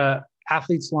the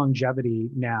athlete's longevity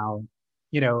now,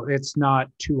 it's not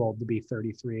too old to be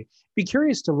 33. Be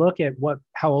curious to look at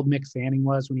how old Mick Fanning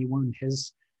was when he won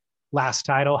his last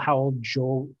title, how old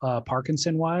Joel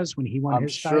Parkinson was when he won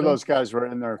his title. I'm sure those guys were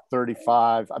in their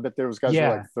 35. I bet those guys were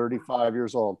like 35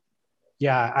 years old.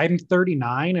 Yeah, I'm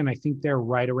 39, and I think they're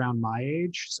right around my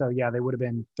age. So yeah, they would have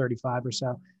been 35 or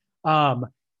so.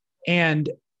 And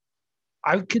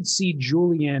I could see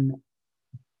Julian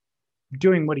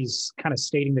doing what he's kind of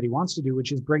stating that he wants to do,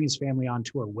 which is bring his family on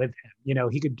tour with him.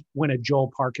 He could win a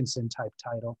Joel Parkinson type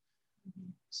title.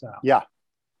 So yeah,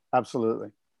 absolutely.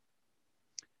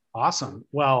 Awesome.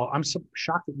 Well, I'm so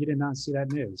shocked that you did not see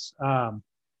that news.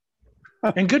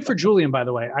 And good for Julian, by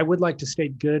the way. I would like to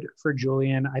state good for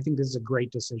Julian. I think this is a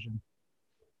great decision.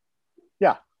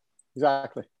 Yeah,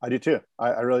 exactly. I do too.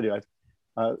 I really do.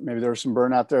 Maybe there was some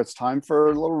burnout there. It's time for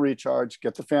a little recharge,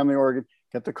 get the family organ,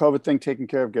 get the COVID thing taken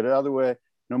care of, get it out of the way.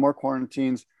 No more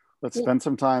quarantines. Let's spend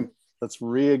some time. Let's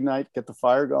reignite, get the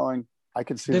fire going. I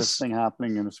could see this thing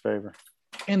happening in his favor.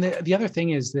 And the other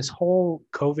thing is this whole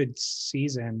COVID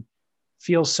season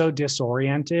feels so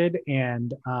disoriented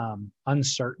and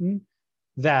uncertain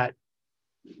that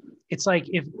it's like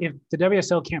if the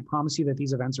WSL can't promise you that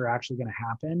these events are actually going to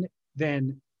happen,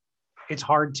 then it's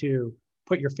hard to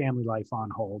put your family life on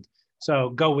hold. So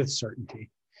go with certainty.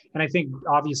 And I think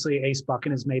obviously Ace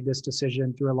Buchan has made this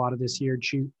decision through a lot of this year,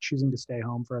 choosing to stay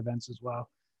home for events as well.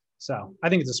 So I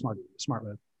think it's a smart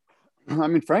move. I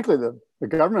mean, frankly, the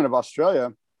government of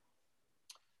Australia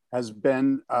has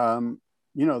been,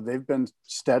 they've been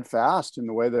steadfast in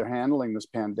the way they're handling this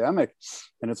pandemic,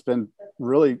 and it's been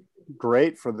really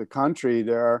great for the country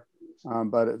there.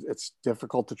 But it's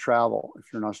difficult to travel if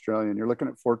you're an Australian. You're looking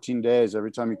at 14 days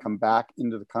every time you come back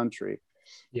into the country,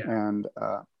 and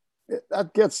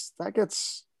that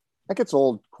gets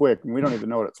old quick, and we don't even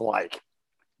know what it's like.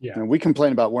 Yeah, and we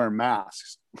complain about wearing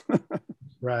masks.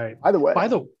 Right.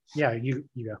 Yeah, you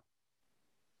go.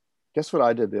 Guess what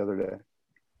I did the other day?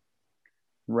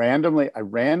 I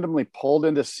randomly pulled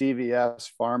into CVS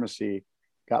pharmacy,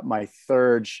 got my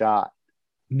third shot.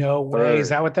 No way. Is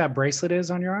that what that bracelet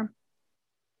is on your arm?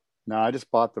 No, I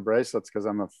just bought the bracelets because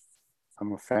I'm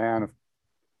a fan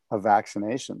of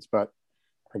vaccinations. But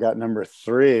I got number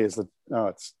 3. It's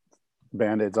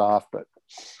Band-Aid's off. But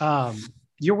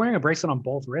you're wearing a bracelet on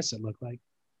both wrists, it looked like.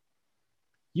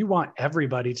 You want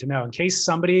everybody to know. In case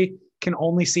somebody can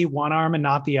only see one arm and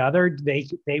not the other,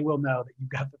 they will know that you've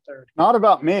got the third. Not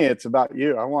about me. It's about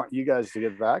you. I want you guys to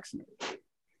get vaccinated.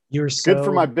 You're so good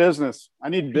for my business. I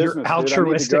need business. You're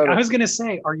altruistic. I was going to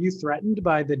say, are you threatened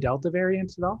by the Delta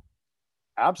variant at all?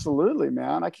 Absolutely,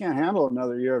 man. I can't handle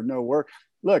another year of no work.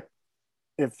 Look,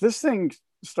 if this thing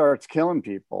starts killing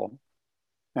people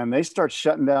and they start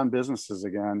shutting down businesses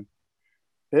again,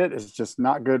 it is just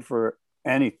not good for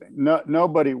anything.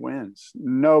 Nobody wins.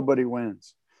 Nobody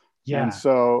wins. Yeah. And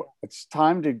so it's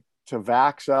time to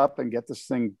vax up and get this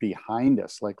thing behind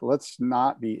us. Like, let's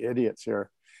not be idiots here.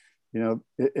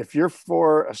 If you're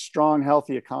for a strong,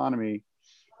 healthy economy,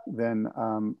 then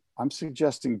I'm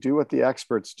suggesting do what the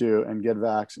experts do and get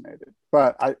vaccinated.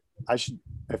 But I'm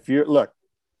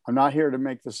not here to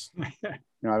make this, I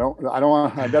don't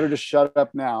want, I better just shut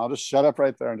up now. I'll just shut up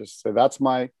right there and just say, that's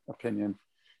my opinion.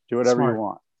 Do whatever you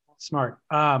want. Smart.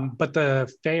 But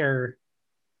the fair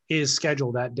is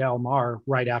scheduled at Del Mar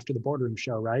right after the Boardroom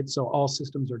show, right? So all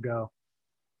systems are go.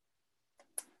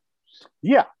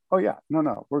 Yeah. Oh yeah.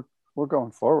 No, we're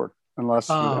going forward unless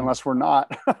we're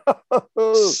not.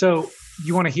 So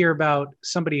you want to hear about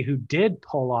somebody who did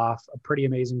pull off a pretty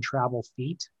amazing travel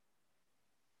feat?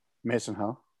 Mason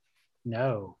Ho?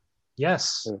 No.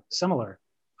 Yes. Yeah. Similar.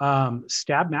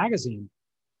 Stab Magazine,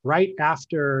 right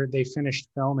after they finished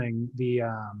filming the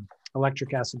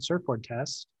electric acid surfboard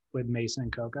test with Mason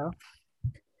and Coco,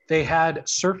 they had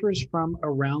surfers from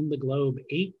around the globe,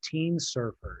 18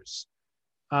 surfers,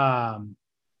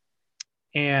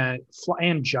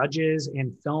 and judges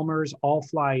and filmers all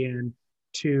fly in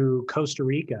to Costa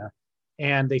Rica,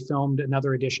 and they filmed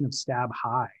another edition of Stab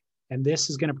High. And this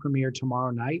is going to premiere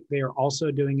tomorrow night. They are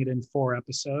also doing it in 4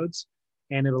 episodes,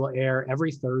 and it'll air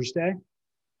every Thursday.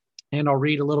 And I'll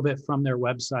read a little bit from their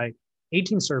website.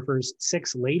 18 surfers,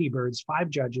 6 ladybirds, 5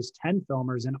 judges, 10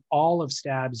 filmers, and all of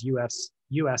Stab's US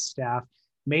staff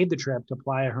made the trip to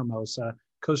Playa Hermosa,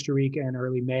 Costa Rica in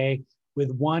early May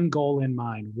with one goal in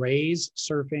mind: raise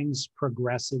surfing's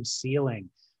progressive ceiling.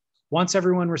 Once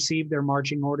everyone received their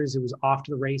marching orders, it was off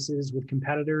to the races, with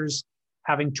competitors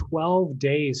having 12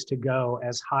 days to go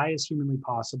as high as humanly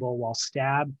possible, while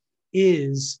Stab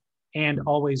is and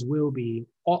always will be.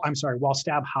 While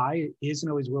Stab High is and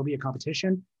always will be a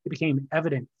competition, it became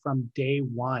evident from day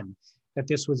one that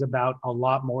this was about a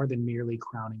lot more than merely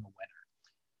crowning a winner.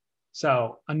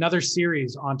 So another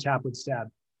series on tap with Stab.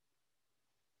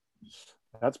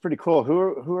 That's pretty cool.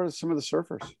 Who are some of the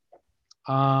surfers?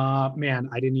 Man,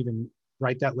 I didn't even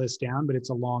write that list down, but it's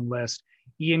a long list.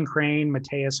 Ian Crane,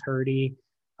 Mateus Hurdy,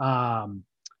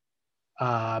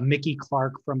 Mickey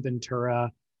Clark from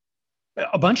Ventura,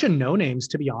 a bunch of no names,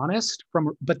 to be honest.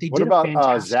 But they did a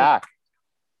fantastic. Zach?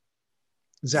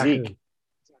 Zeke.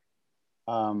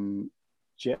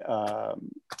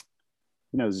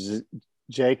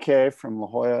 JK from La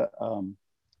Jolla.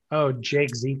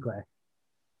 Jake Zekle.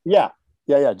 Yeah,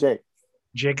 Jake.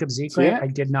 Jacob Zekle. I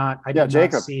did not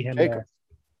see him Jacob.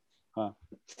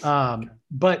 there.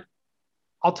 But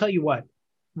I'll tell you what,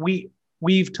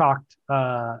 we've talked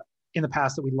in the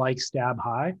past that we like Stab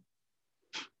High.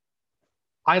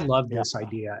 I love this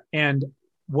idea. And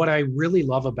what I really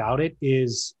love about it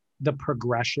is the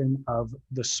progression of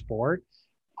the sport.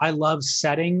 I love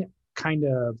setting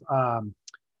a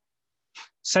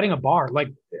bar.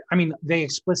 They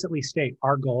explicitly state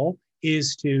our goal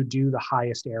is to do the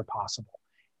highest air possible.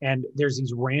 And there's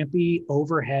these rampy,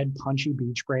 overhead, punchy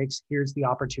beach breaks. Here's the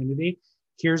opportunity.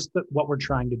 Here's what we're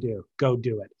trying to do. Go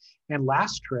do it. And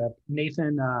last trip,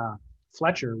 Nathan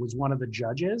Fletcher was one of the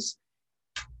judges.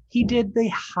 He did the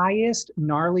highest,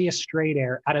 gnarliest straight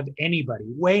air out of anybody,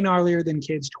 way gnarlier than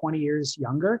kids 20 years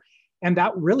younger. And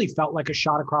that really felt like a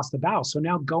shot across the bow. So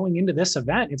now going into this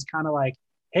event, it's kind of like,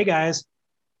 hey guys,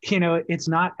 it's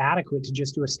not adequate to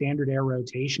just do a standard air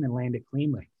rotation and land it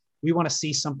cleanly. We want to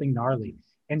see something gnarly.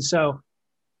 And so,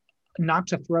 not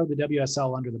to throw the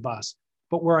WSL under the bus,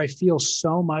 but where I feel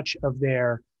so much of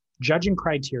their judging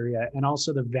criteria and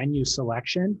also the venue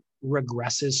selection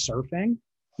regresses surfing,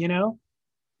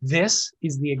 this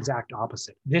is the exact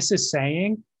opposite. This is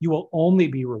saying you will only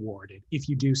be rewarded if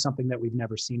you do something that we've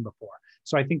never seen before.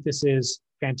 So I think this is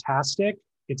fantastic.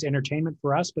 It's entertainment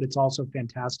for us, but it's also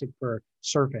fantastic for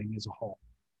surfing as a whole.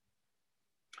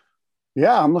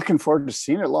 Yeah, I'm looking forward to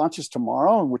seeing it. Launches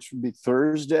tomorrow, which would be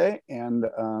Thursday, and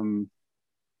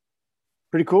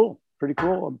pretty cool.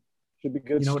 Should be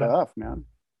good stuff, man.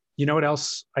 You know what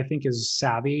else I think is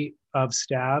savvy of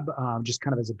Stab, just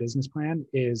kind of as a business plan,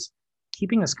 is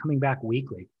keeping us coming back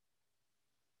weekly.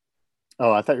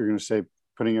 Oh, I thought you were going to say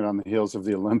putting it on the heels of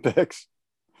the Olympics.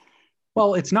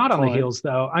 Well, it's not on the heels,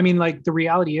 though. The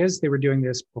reality is they were doing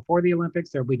this before the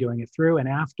Olympics. They'll be doing it through and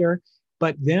after.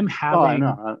 But them having... Oh, I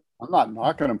know. I'm not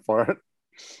knocking them for it.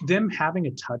 Them having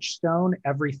a touchstone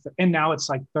and now it's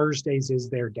like Thursdays is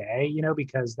their day,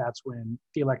 because that's when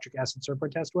the Electric Essence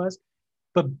Surfboard Test was.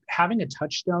 But having a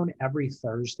touchstone every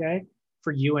Thursday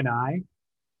for you and I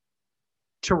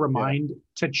to remind,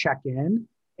 to check in.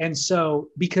 And so,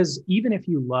 because even if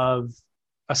you love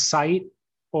a site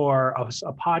or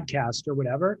a podcast or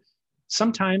whatever,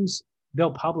 sometimes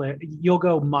you'll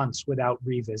go months without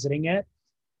revisiting it.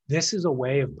 This is a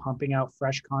way of pumping out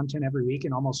fresh content every week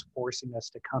and almost forcing us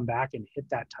to come back and hit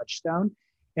that touchstone.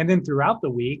 And then throughout the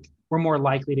week, we're more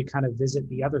likely to kind of visit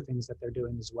the other things that they're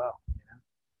doing as well.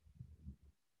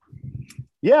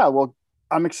 Yeah, well,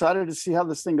 I'm excited to see how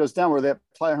this thing goes down. Were they at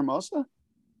Playa Hermosa?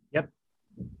 Yep.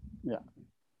 Yeah.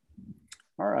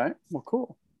 All right. Well,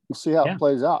 cool. We'll see how it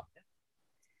plays out.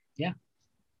 Yeah.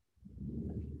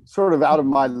 Sort of out of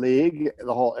my league,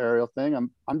 the whole aerial thing.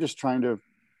 I'm just trying to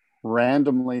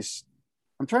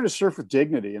I'm trying to surf with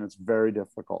dignity, and it's very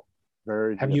difficult.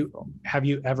 Very difficult. Have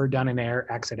you ever done an air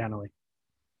accidentally?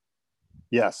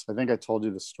 Yes. I think I told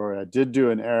you the story. I did do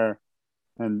an air,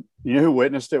 and you know who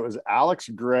witnessed it? It was Alex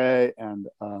Gray and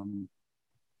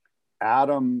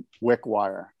Adam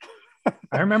Wickwire.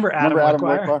 I remember Adam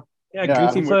Wickwire. Yeah,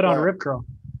 goofy foot on a rip curl.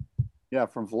 Yeah,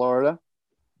 from Florida.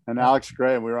 And Alex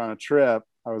Gray, we were on a trip.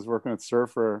 I was working with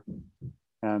Surfer,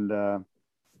 and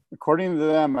according to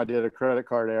them, I did a credit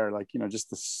card air, just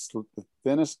the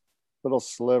thinnest little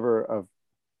sliver of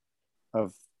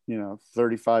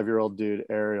 35-year-old dude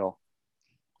aerial.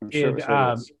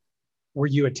 Were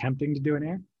you attempting to do an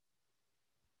air?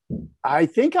 I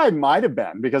think I might have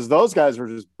been, because those guys were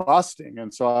just busting,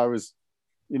 and so I was,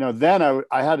 then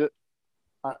I had it.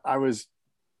 I was,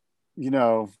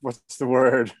 what's the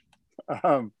word?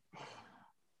 I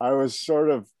was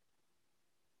sort of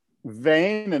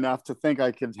vain enough to think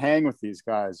I could hang with these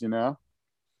guys, and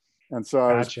so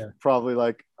I was probably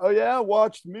like, oh yeah,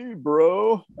 watch me,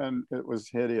 bro, and it was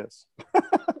hideous.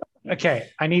 Okay,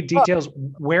 I need details.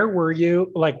 Where were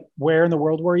you? Where in the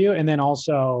world were you? And then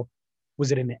also,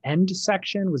 was it an end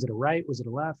section? Was it a right? Was it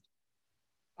a left?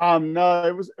 No,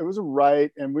 it was a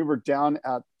right, and we were down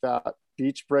at that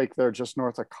beach break there just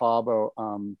north of Cabo.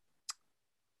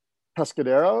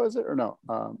 Pescadero, is it or no?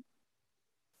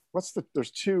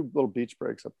 There's two little beach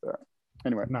breaks up there.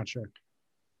 Anyway, I'm not sure.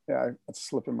 Yeah, it's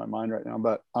slipping my mind right now.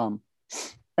 But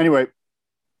anyway,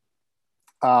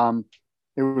 it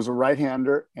was a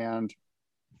right-hander, and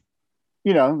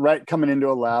right coming into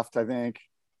a left. I think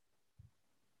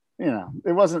it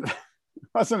wasn't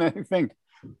anything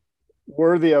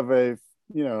worthy of a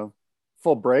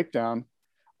full breakdown.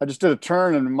 I just did a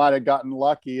turn and might have gotten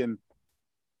lucky, and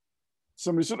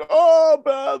somebody said, "Oh,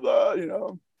 bad,"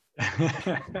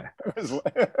 It was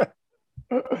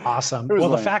awesome. It was well,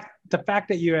 lame. the fact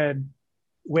that you had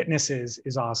witnesses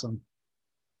is awesome.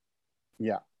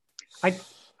 Yeah.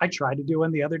 I tried to do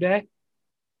one the other day.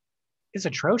 It's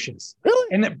atrocious.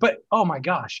 Really? But oh my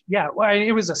gosh. Yeah. Well,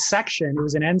 it was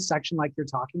an end section like you're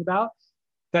talking about,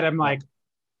 that I'm like,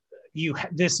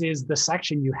 this is the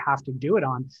section you have to do it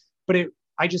on. But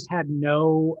I just had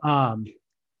no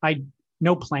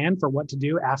plan for what to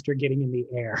do after getting in the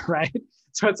air. Right.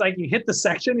 So it's like you hit the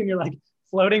section and you're like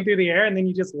floating through the air, and then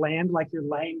you just land like you're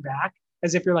laying back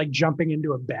as if you're like jumping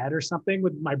into a bed or something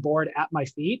with my board at my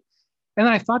feet. And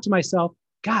then I thought to myself,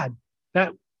 God,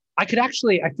 that I feel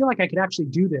like I could actually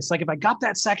do this. Like if I got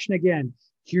that section again,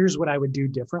 here's what I would do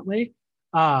differently.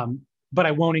 But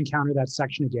I won't encounter that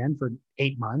section again for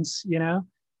 8 months,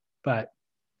 but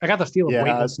I got the feel of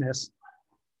weightlessness.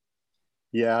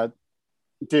 Yeah,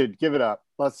 dude, give it up.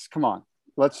 Come on.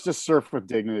 Let's just surf with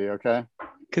dignity. Okay.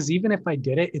 Because even if I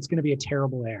did it, it's going to be a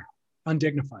terrible air,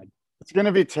 undignified. It's going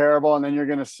to be terrible. And then you're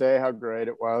going to say how great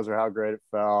it was or how great it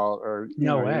felt, or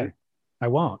no way. I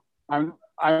won't.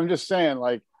 I'm just saying,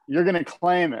 like, you're going to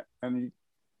claim it, and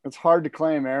it's hard to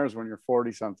claim airs when you're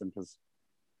 40 something, because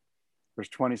there's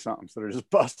 20 somethings that are just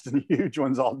busting huge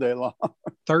ones all day long.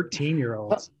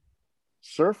 13-year-olds.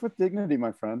 Surf with dignity,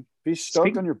 my friend. Be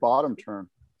stoked on your bottom turn.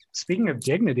 Speaking of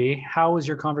dignity, how was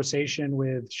your conversation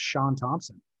with Sean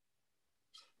Thompson?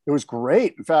 It was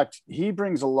great. In fact, he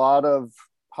brings a lot of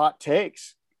hot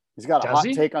takes. He's got a hot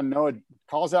take on Noah,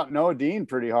 calls out Noah Dean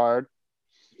pretty hard.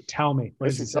 Tell me, what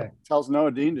does he say? Tells Noah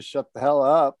Dean to shut the hell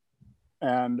up.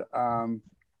 And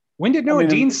when did Noah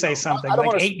Dean say something?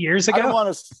 Like 8 years ago? I don't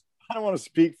want to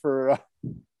speak for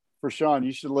Sean.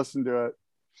 You should listen to it.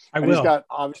 I will.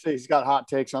 He's got hot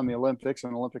takes on the Olympics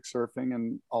and Olympic surfing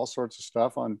and all sorts of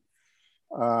stuff on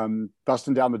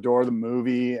Busting Down the Door, the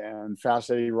movie, and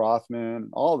Fast Eddie Rothman,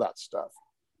 all that stuff.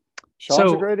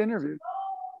 Sean's a great interview.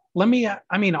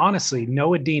 Honestly,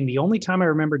 Noah Dean, the only time I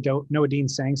remember Noah Dean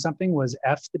saying something was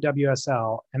F the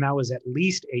WSL, and that was at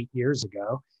least 8 years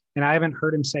ago, and I haven't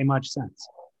heard him say much since.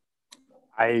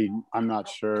 I'm not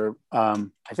sure. I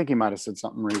think he might have said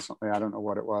something recently. I don't know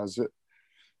what it was.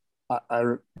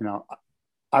 I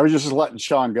was just letting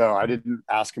Sean go. I didn't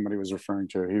ask him what he was referring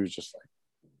to. He was just like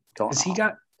going.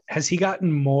 Has he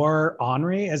gotten more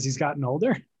ornery as he's gotten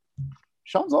older?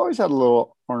 Sean's always had a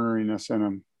little orneriness in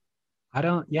him. I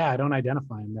don't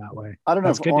identify him that way. I don't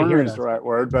know if ornery is the right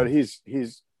word, but he's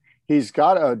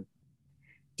got a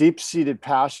deep-seated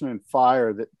passion and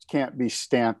fire that can't be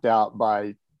stamped out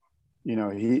by,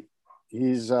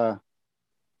 he's not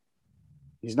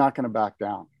going to back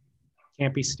down.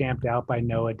 Can't be stamped out by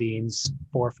Noah Dean's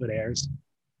 4-foot airs.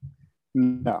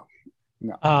 No.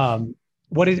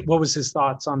 What was his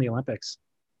thoughts on the Olympics?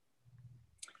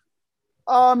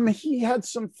 He had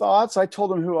some thoughts. I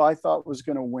told him who I thought was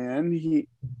going to win. He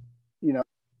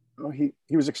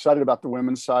was excited about the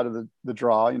women's side of the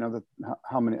draw.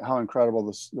 How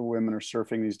incredible the women are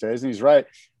surfing these days. And he's right.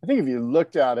 I think if you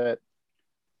looked at it,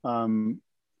 through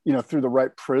the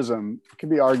right prism, it can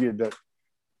be argued that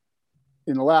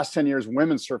in the last 10 years,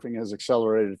 women's surfing has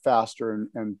accelerated faster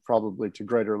and probably to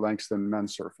greater lengths than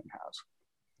men's surfing has.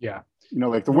 Yeah.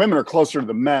 Like the women are closer to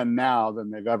the men now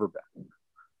than they've ever been.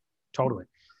 Totally.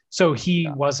 So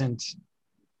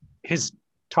his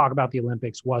talk about the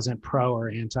Olympics wasn't pro or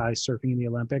anti surfing in the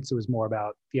Olympics. It was more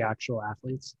about the actual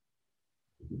athletes.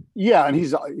 Yeah. And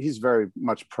he's very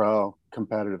much pro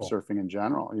competitive surfing in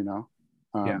general,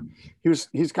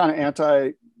 he's kind of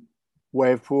anti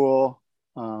wave pool.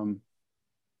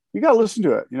 You got to listen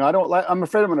to it. I'm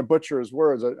afraid I'm going to butcher his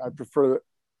words. I prefer that,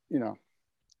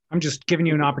 I'm just giving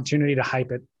you an opportunity to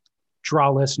hype it, draw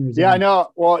listeners. Yeah, I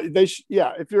know. Well,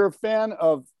 if you're a fan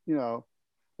of,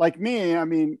 like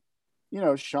me,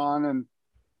 Sean's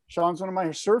one of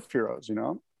my surf heroes,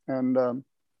 and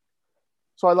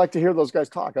so I like to hear those guys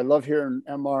talk. I love hearing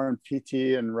MR and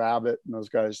PT and Rabbit and those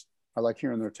guys. I like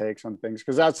hearing their takes on things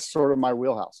because that's sort of my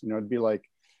wheelhouse. It'd be like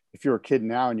if you're a kid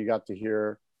now and you got to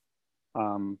hear, I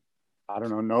don't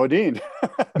know, Noah Dean.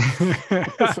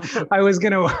 I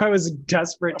was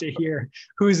desperate to hear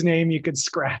whose name you could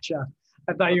scratch up.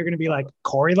 I thought you were going to be like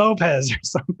Corey Lopez or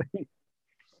something.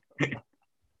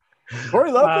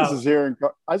 Corey Lopez is here.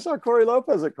 I saw Corey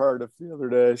Lopez at Cardiff the other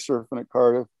day, surfing at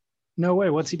Cardiff. No way.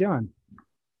 What's he doing?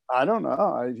 I don't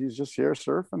know. He's just here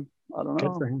surfing. I don't know.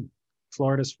 Good for him.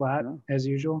 Florida's flat as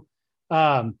usual.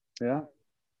 Yeah.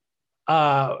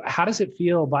 How does it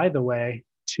feel, by the way,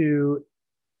 to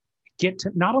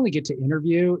not only get to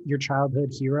interview your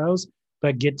childhood heroes,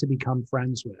 but get to become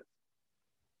friends with?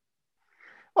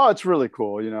 Oh, it's really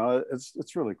cool.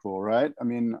 It's really cool, right? I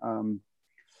mean,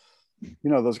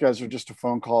 those guys are just a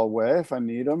phone call away if I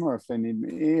need them or if they need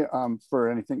me for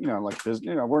anything, like this.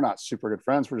 We're not super good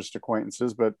friends. We're just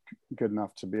acquaintances, but good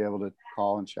enough to be able to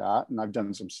call and chat. And I've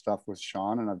done some stuff with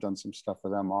Sean and I've done some stuff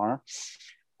with MR.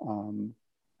 And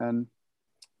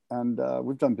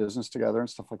we've done business together and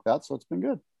stuff like that. So it's been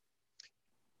good.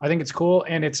 I think it's cool.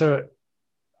 And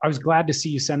I was glad to see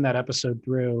you send that episode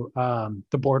through.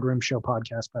 The Boardroom Show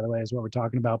podcast, by the way, is what we're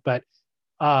talking about. But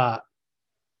I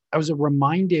was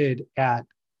reminded at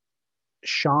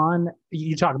Sean,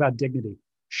 you talk about dignity,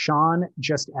 Sean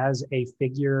just as a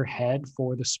figurehead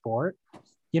for the sport,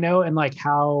 and like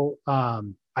how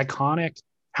iconic,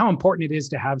 how important it is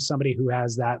to have somebody who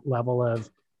has that level of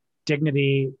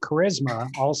dignity, charisma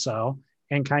also,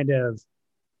 and kind of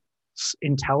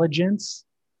intelligence,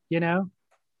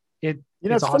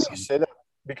 it's awesome. Funny you say that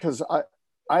because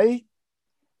I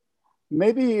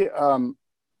maybe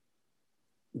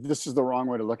this is the wrong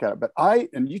way to look at it, but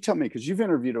and you tell me, because you've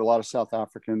interviewed a lot of South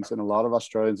Africans and a lot of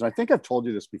Australians, and I think I've told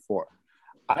you this before.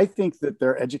 I think that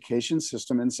their education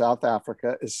system in South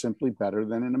Africa is simply better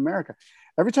than in America.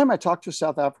 Every time I talk to a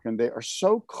South African, they are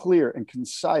so clear and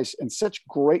concise and such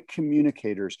great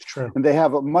communicators. True. And they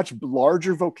have a much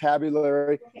larger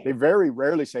vocabulary. They very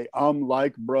rarely say,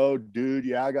 like, bro, dude,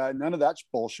 yeah, guy. None of that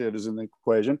bullshit is in the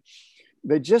equation.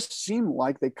 They just seem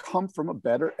like they come from a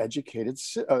better educated,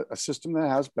 a system that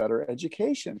has better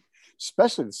education,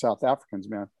 especially the South Africans,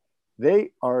 man. They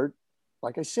are,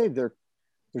 like I say, they're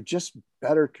just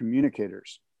better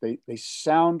communicators. They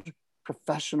sound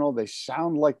professional. They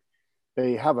sound like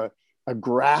they have a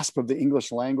grasp of the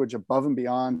English language above and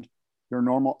beyond your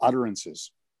normal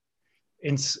utterances.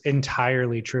 It's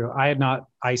entirely true. I had not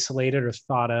isolated or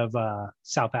thought of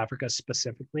South Africa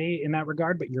specifically in that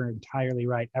regard, but you're entirely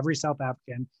right. Every South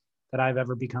African that I've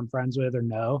ever become friends with or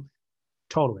know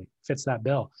totally fits that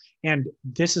bill. And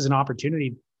this is an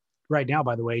opportunity right now,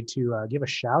 by the way, to give a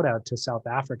shout out to South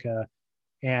Africa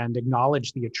and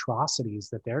acknowledge the atrocities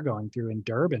that they're going through in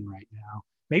Durban right now.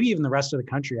 Maybe even the rest of the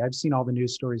country. I've seen all the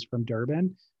news stories from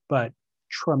Durban, but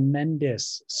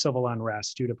tremendous civil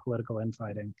unrest due to political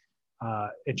infighting.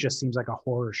 It just seems like a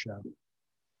horror show.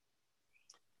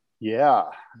 Yeah.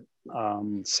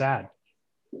 Sad.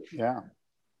 Yeah.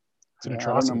 It's an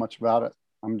atrocity. I don't know much about it.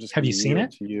 I'm just. Have you seen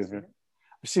it? To you here.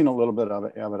 I've seen a little bit of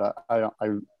it. Yeah, but I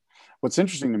what's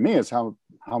interesting to me is how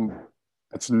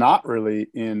it's not really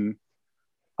in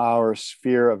our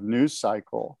sphere of news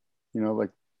cycle,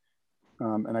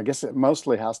 and I guess it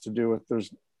mostly has to do with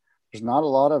there's not a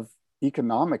lot of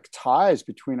economic ties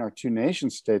between our two nation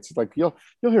states. Like you'll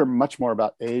hear much more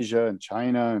about Asia and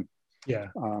China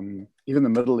and even the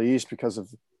Middle East because of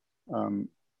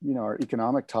our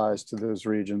economic ties to those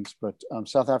regions. But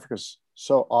South Africa's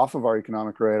so off of our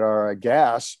economic radar, I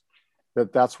guess,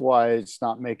 that's why it's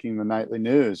not making the nightly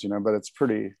news. But it's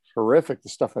pretty horrific, the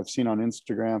stuff I've seen on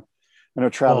Instagram. I know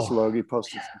Travis Logie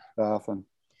posted some stuff, and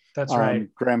that's right.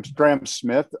 Graham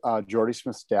Smith, Jordy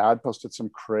Smith's dad, posted some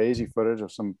crazy footage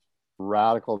of some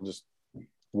radical just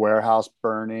warehouse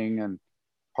burning and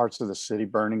parts of the city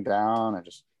burning down.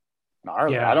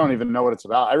 I don't even know what it's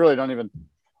about. I really don't even.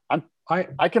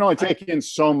 I can only take in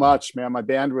so much, man. My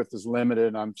bandwidth is limited,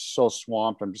 and I'm so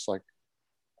swamped. I'm just like,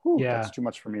 that's too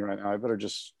much for me right now. I better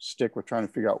just stick with trying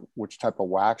to figure out which type of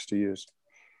wax to use.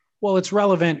 Well, it's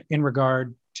relevant in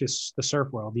regard to the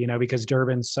surf world, because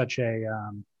Durban's such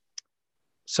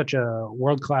a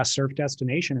world-class surf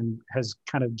destination and has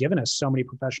kind of given us so many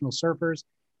professional surfers,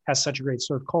 has such a great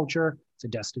surf culture. It's a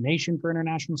destination for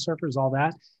international surfers, all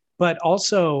that. But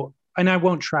also, and I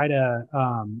won't try to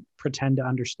pretend to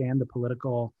understand the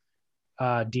political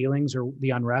dealings or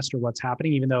the unrest or what's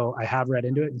happening, even though I have read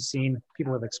into it and seen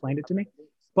people have explained it to me.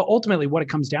 But ultimately, what it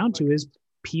comes down to is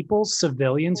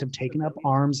civilians have taken up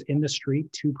arms in the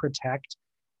street to protect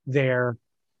their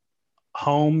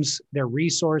homes, their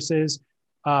resources.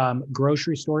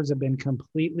 Grocery stores have been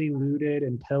completely looted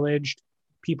and pillaged.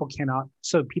 People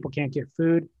can't get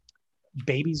food.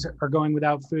 Babies are going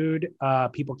without food.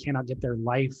 People cannot get their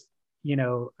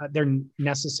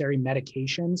necessary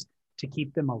medications to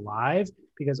keep them alive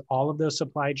because all of those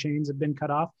supply chains have been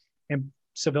cut off, and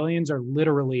civilians are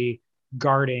literally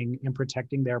guarding and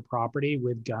protecting their property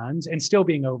with guns and still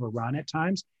being overrun at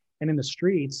times. And in the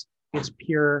streets, it's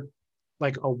pure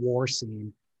like a war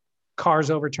scene.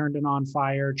 Cars overturned and on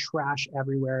fire, trash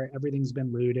everywhere, everything's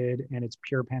been looted, and it's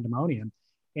pure pandemonium.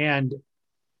 And,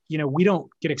 you know, we don't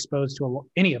get exposed to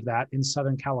any of that in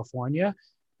Southern California,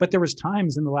 but there was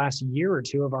times in the last year or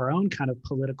two of our own kind of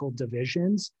political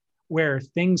divisions where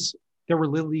there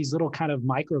were these little kind of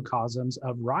microcosms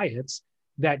of riots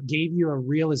that gave you a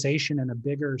realization and a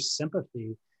bigger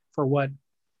sympathy for what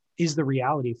is the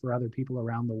reality for other people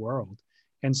around the world.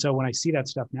 And so when I see that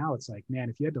stuff now, it's like, man,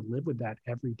 if you had to live with that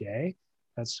every day,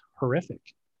 that's horrific.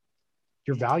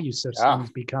 Your value systems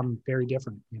become very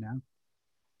different, you know?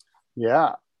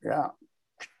 Yeah.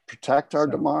 Protect our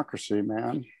democracy,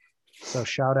 man. So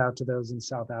shout out to those in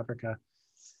South Africa.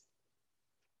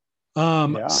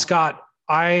 Scott,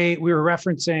 we were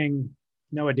referencing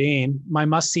Noah Dean. My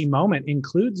must-see moment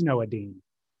includes Noah Dean.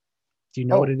 Do you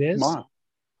know what it is?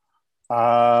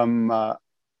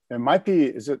 It might be,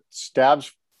 is it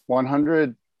Stabs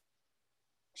 100?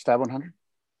 Stab 100?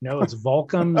 No, it's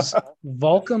Volcom's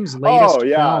latest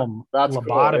film, that's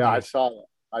Lobotomy. Cool. Yeah,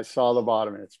 I saw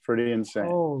Lobotomy. It's pretty insane.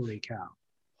 Holy cow.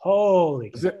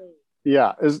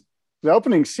 Is the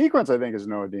opening sequence, I think, is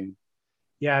Noah Dean.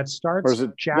 Yeah, it starts. Or is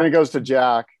it, then it goes to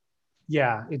Jack.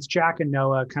 Yeah, it's Jack and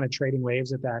Noah kind of trading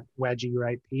waves at that wedgie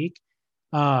right peak.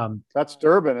 That's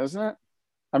Durban, isn't it?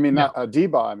 I mean, not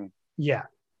Deba, I mean. Yeah.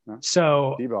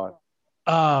 So, Deba.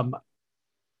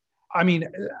 I mean,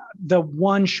 the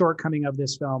one shortcoming of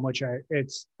this film, which I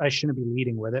shouldn't be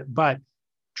leading with it, but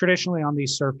traditionally on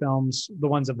these surf films, the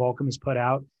ones that Volcom has put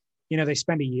out, you know, they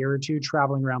spend a year or two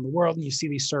traveling around the world and you see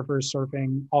these surfers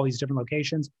surfing all these different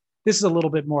locations. This is a little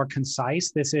bit more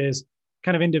concise. This is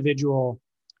kind of individual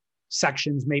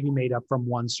sections maybe made up from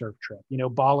one surf trip. You know,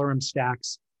 Balaram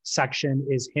Stack's section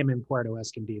is him in Puerto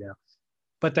Escondido.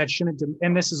 But that shouldn't,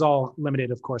 and this is all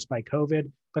limited, of course, by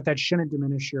COVID, but that shouldn't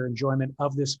diminish your enjoyment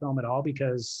of this film at all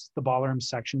because the Balaram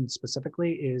section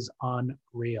specifically is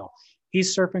unreal.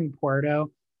 He's surfing Puerto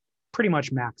pretty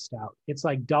much maxed out. It's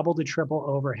like double to triple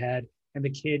overhead, and the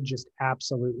kid just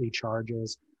absolutely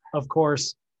charges. Of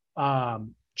course,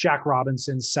 Jack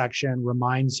Robinson's section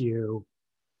reminds you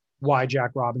why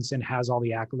Jack Robinson has all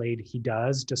the accolade he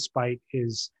does, despite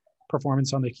his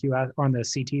performance on the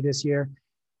CT this year.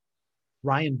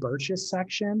 Ryan Birch's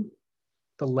section,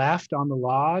 the left on the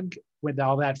log with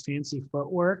all that fancy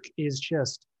footwork is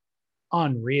just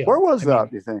unreal. Where was that,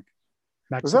 do you think?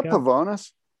 Mexico? Was that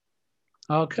Pavonis?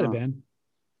 Oh, it could have been.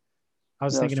 I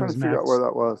was thinking it was Mexico. Figure out where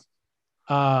that was.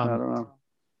 I don't know.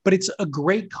 But it's a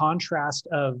great contrast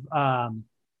of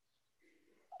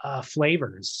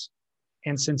flavors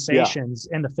and sensations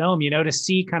in the film, you know, to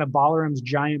see kind of Balaram's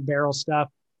giant barrel stuff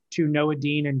to Noah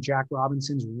Dean and Jack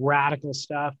Robinson's radical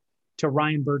stuff to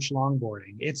Ryan Birch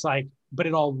longboarding. It's like, but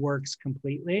it all works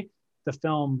completely. The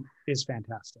film is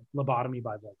fantastic. Lobotomy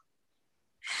by Volcom.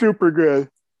 Super good.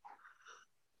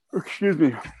 Excuse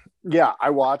me. Yeah, I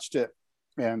watched it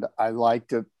and I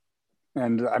liked it.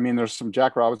 And I mean, there's some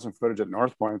Jack Robinson footage at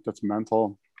North Point that's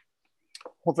mental.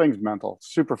 Whole thing's mental.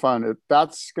 Super fun.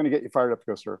 That's going to get you fired up to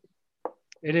go surf.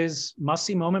 It is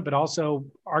must-see moment, but also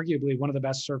arguably one of the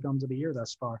best surf films of the year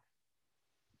thus far.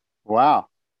 Wow.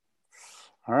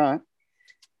 All right.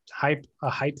 A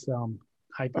hype film.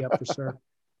 Hype you up for surf.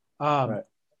 Right.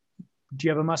 Do you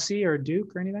have a must-see or a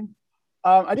Duke or anything?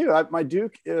 I do. My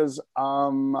Duke is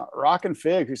Rockin'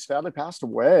 Fig, who sadly passed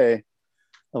away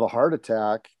of a heart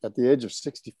attack at the age of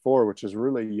 64, which is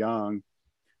really young.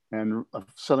 And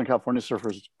Southern California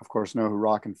surfers, of course, know who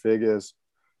Rockin' Fig is.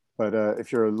 But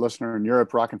if you're a listener in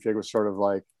Europe, Rockin' Fig was sort of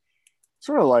like,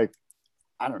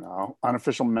 I don't know,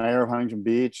 unofficial mayor of Huntington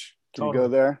Beach. Can you go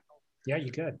there? Yeah,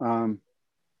 you could.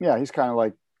 Yeah, he's kind of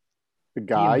like the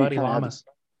guy. Buddy Lamas.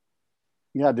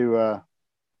 You had to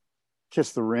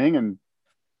kiss the ring and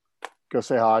go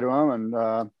say hi to him.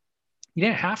 And you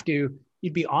didn't have to.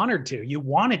 You'd be honored to. You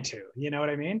wanted to. You know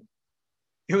what I mean?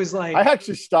 It was like, I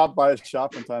actually stopped by his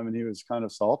shop one time and he was kind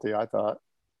of salty, I thought.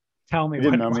 Tell me, he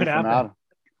didn't know me from Adam.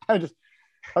 I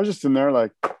was just in there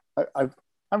like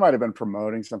I might have been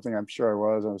promoting something. I'm sure I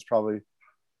was. I was probably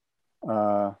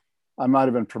I might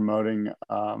have been promoting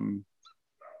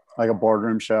like a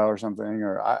boardroom show or something,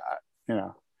 or I you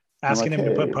know, asking him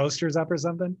to put posters up or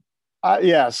something.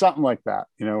 Yeah, something like that.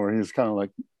 You know, where he was kind of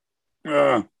like,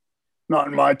 not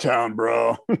in my town,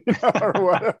 bro, or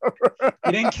whatever.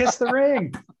 You didn't kiss the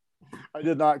ring. I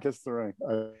did not kiss the ring.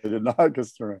 I did not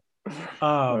kiss the ring.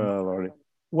 Oh, Lordy.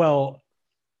 Well,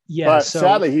 Yeah. But So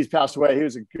sadly, he's passed away. He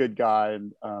was a good guy,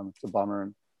 and it's a bummer.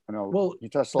 And I know well, he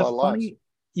touched a lot of lives.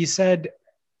 You said,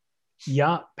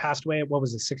 yeah, passed away at, what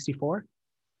was it, 64?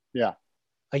 Yeah.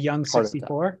 A young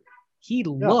 64. He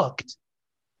looked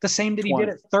the same that he did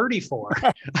at 34.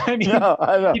 I mean,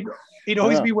 I know. He'd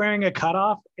always be wearing a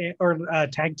cutoff or a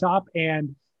tank top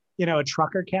and, you know, a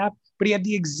trucker cap, but he had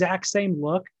the exact same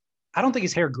look. I don't think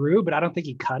his hair grew, but I don't think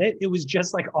he cut it. It was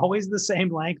just like always the same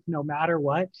length, no matter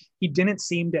what. He didn't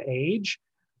seem to age.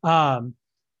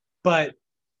 But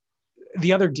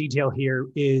the other detail here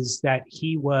is that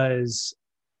he was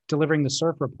delivering the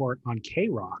Surf Report on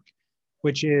K-Rock,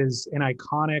 which is an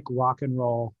iconic rock and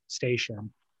roll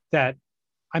station that,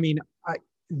 I mean,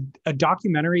 a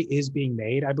documentary is being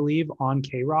made, I believe, on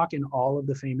K-Rock and all of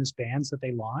the famous bands that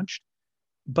they launched,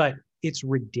 but it's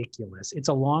ridiculous. It's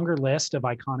a longer list of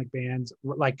iconic bands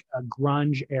like a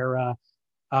grunge era,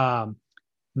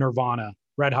 Nirvana,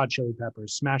 Red Hot Chili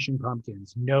Peppers, Smashing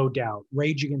Pumpkins, No Doubt,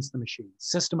 Rage Against the Machine,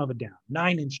 System of a Down,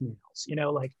 Nine Inch Nails, you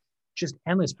know, like just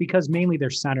endless, because mainly they're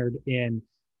centered in,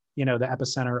 you know, the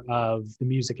epicenter of the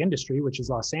music industry, which is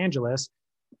Los Angeles.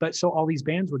 But so all these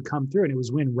bands would come through, and it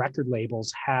was when record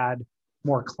labels had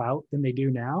more clout than they do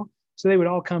now. So they would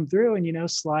all come through and, you know,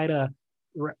 slide a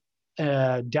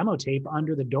demo tape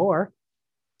under the door,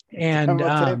 and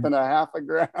demo tape and a half a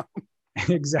gram.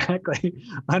 Exactly,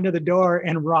 under the door,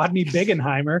 and Rodney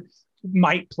Biggenheimer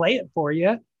might play it for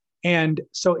you. And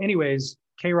so anyways,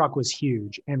 K-Rock was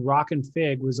huge, and Rock and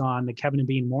Fig was on the Kevin and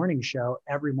Bean morning show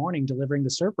every morning delivering the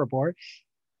Surf Report.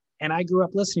 And I grew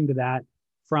up listening to that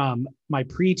from my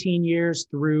preteen years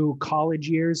through college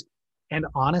years. And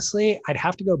honestly, I'd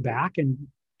have to go back and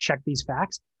check these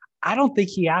facts. I don't think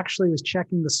he actually was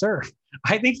checking the surf.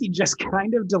 I think he just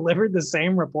kind of delivered the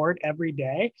same report every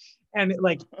day. And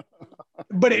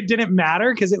but it didn't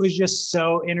matter because it was just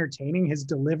so entertaining. His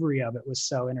delivery of it was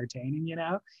so entertaining, you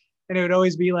know? And it would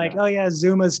always be like, oh yeah,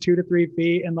 Zuma's 2 to 3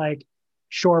 feet and like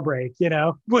shore break, you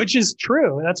know, which is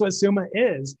true. That's what Zuma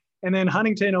is. And then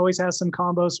Huntington always has some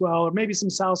combo swell or maybe some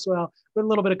south swell with a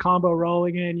little bit of combo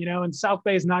rolling in, you know, and South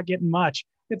Bay is not getting much.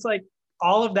 It's like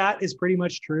all of that is pretty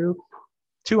much true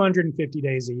 250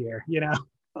 days a year, you know?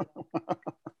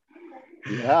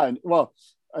 Yeah. And well,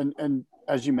 and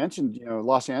as you mentioned, you know,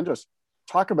 Los Angeles,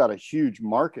 talk about a huge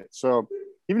market. So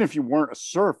even if you weren't a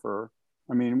surfer,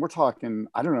 I mean, we're talking,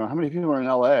 I don't know, how many people are in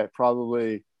LA?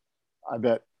 Probably, I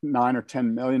bet 9 or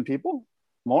 10 million people.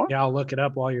 More? Yeah, I'll look it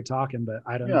up while you're talking, but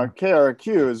I don't know.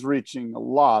 KRQ is reaching a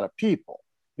lot of people,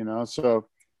 you know, so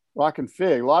Rock and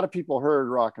Fig, a lot of people heard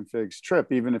Rock and Fig's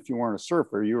trip, even if you weren't a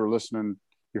surfer, you were listening,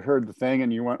 you heard the thing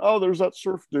and you went, oh, there's that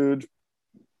surf dude.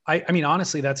 I mean,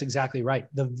 honestly, that's exactly right.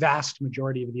 The vast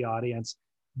majority of the audience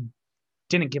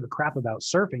didn't give a crap about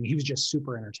surfing. He was just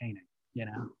super entertaining, you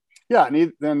know? Yeah,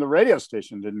 and then the radio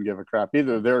station didn't give a crap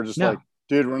either. They were just like,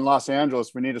 dude, we're in Los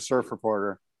Angeles. We need a surf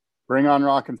reporter. Bring on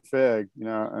Rock and Fig, you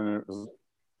know, and it was,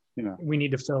 you know. We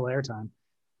need to fill airtime.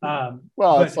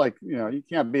 It's like, you know, you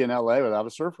can't be in LA without a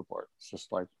surf report. It's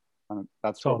just like,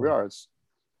 that's totally what we are. It's,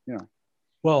 you know.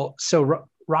 Well, so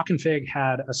Rock and Fig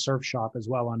had a surf shop as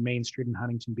well on Main Street in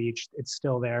Huntington Beach. It's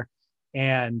still there.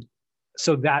 And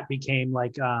so that became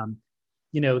like,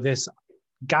 you know, this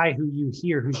guy who you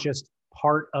hear who's just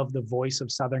part of the voice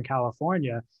of Southern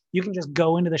California. You can just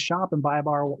go into the shop and buy a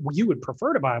bar. You would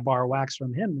prefer to buy a bar of wax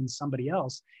from him than somebody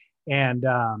else. And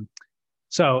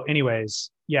so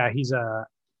anyways, yeah, he's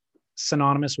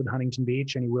synonymous with Huntington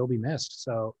Beach and he will be missed.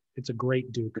 So it's a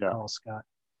great Duke call, Scott.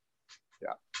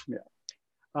 Yeah.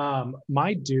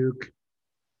 My Duke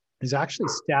is actually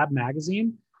Stab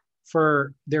Magazine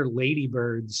for their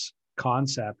Ladybirds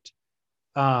concept.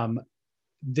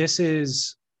 This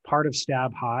is part of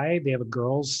Stab High. They have a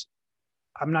girls,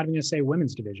 I'm not even going to say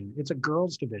women's division. It's a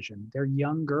girls division. They're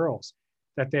young girls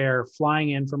that they're flying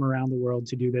in from around the world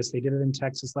to do this. They did it in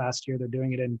Texas last year. They're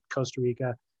doing it in Costa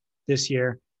Rica this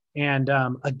year. And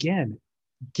again,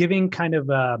 giving kind of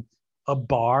a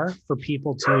bar for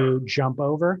people to jump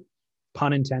over,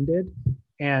 pun intended.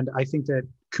 And I think that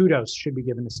kudos should be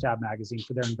given to Stab Magazine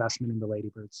for their investment in the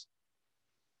Ladybirds.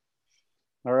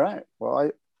 All right. Well,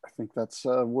 I think that's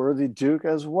a worthy Duke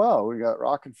as well. We got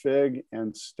Rock and Fig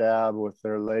and Stab with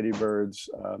their Ladybirds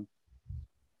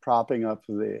propping up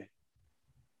the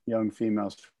young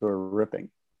females who are ripping.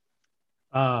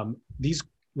 These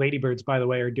Ladybirds, by the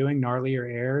way, are doing gnarlier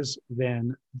airs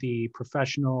than the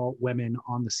professional women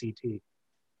on the CT.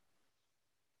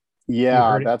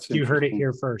 Yeah, you heard it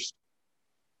here first.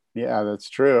 Yeah, that's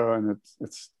true. And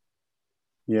it's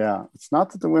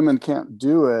not that the women can't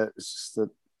do it. It's just that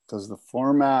does the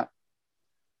format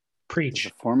preach?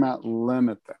 Does the format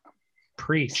limit them?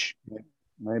 Preach.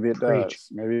 Maybe it Preach. does.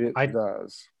 Maybe it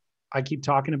does. I keep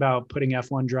talking about putting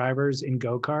F1 drivers in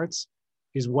go-karts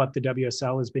is what the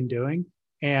WSL has been doing.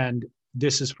 And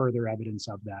this is further evidence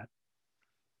of that.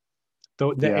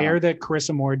 The air that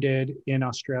Carissa Moore did in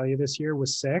Australia this year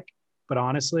was sick, but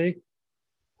honestly,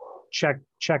 check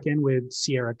in with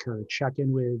Sierra Kerr, check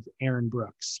in with Aaron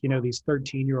Brooks, these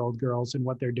 13-year-old girls and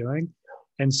what they're doing.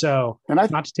 And so,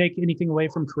 not to take anything away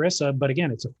from Carissa, but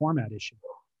again, it's a format issue.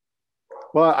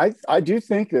 Well, I do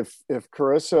think if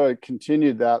Carissa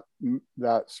continued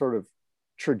that sort of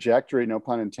trajectory, no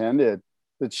pun intended,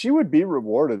 that she would be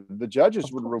rewarded. The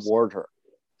judges would reward her.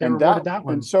 That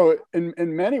one. And so in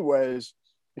many ways,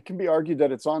 it can be argued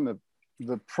that it's on the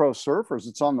pro surfers,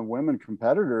 it's on the women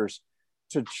competitors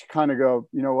to kind of go,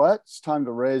 you know what, it's time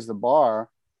to raise the bar.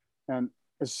 And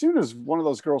as soon as one of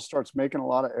those girls starts making a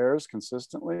lot of errors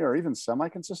consistently, or even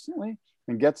semi-consistently,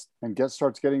 and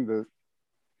starts getting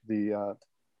the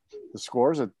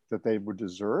scores that they would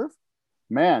deserve,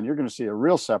 man, you're going to see a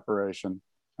real separation.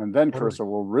 And then Carissa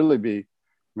will really be,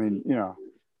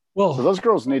 so those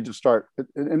girls need to start.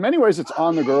 In many ways, it's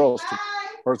on the girls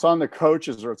or it's on the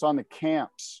coaches, or it's on the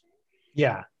camps.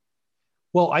 Yeah.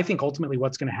 Well, I think ultimately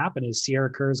what's going to happen is Sierra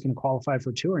Kerr is going to qualify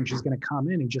for tour, and she's going to come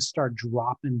in and just start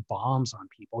dropping bombs on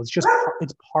people.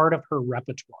 It's part of her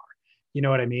repertoire. You know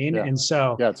what I mean? Yeah. And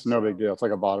so, it's no big deal. It's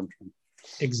like a bottom trim.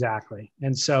 Exactly.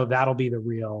 And so that'll be the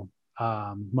real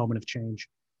moment of change.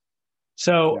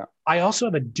 So I also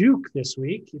have a Duke this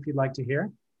week, if you'd like to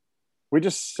hear. We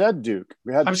just said Duke.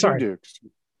 We had two Dukes.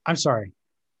 I'm sorry.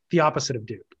 The opposite of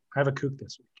Duke. I have a kook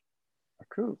this week. A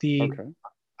kook. The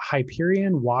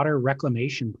Hyperion Water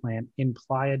Reclamation Plant in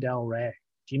Playa del Rey.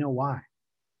 Do you know why?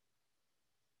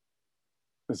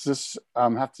 Does this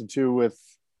have to do with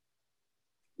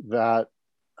that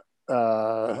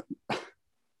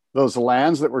those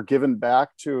lands that were given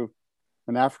back to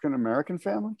an African-American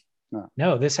family?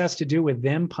 No, this has to do with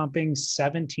them pumping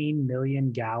 17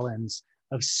 million gallons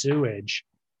of sewage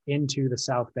into the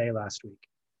South Bay last week.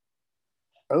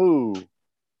 Oh,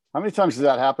 how many times did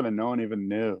that happen and no one even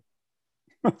knew?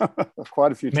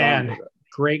 Quite a few times.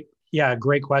 Man,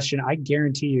 great question. I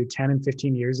guarantee you 10 and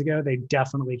 15 years ago, they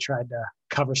definitely tried to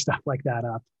cover stuff like that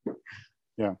up.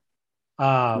 Yeah,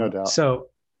 no doubt. So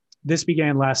this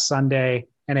began last Sunday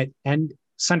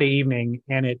Sunday evening,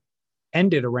 and it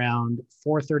ended around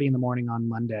 4:30 in the morning on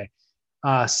Monday.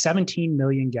 17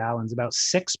 million gallons, about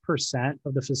 6%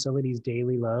 of the facility's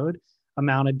daily load,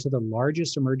 amounted to the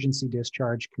largest emergency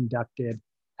discharge conducted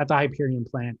at the Hyperion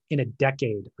plant in a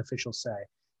decade, officials say.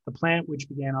 The plant, which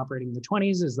began operating in the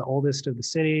 1920s, is the oldest of the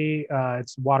city.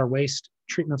 It's a water waste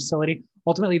treatment facility.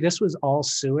 Ultimately, this was all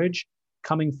sewage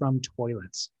coming from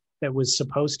toilets that was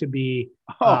supposed to be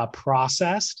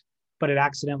processed, but it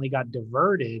accidentally got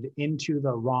diverted into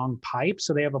the wrong pipe.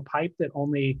 So they have a pipe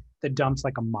that dumps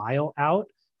like a mile out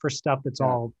for stuff that's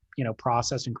all,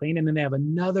 processed and clean. And then they have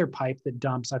another pipe that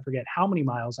dumps, I forget how many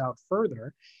miles out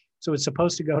further. So it's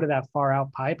supposed to go to that far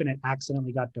out pipe, and it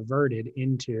accidentally got diverted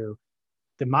into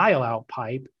the mile out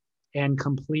pipe and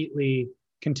completely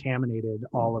contaminated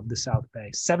all of the South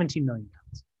Bay. 17 million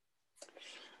gallons.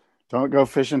 Don't go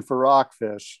fishing for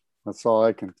rockfish. That's all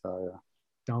I can tell you.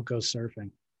 Don't go surfing.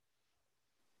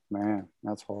 Man,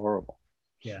 that's horrible.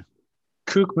 Yeah.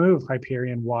 Kook move,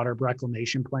 Hyperion Water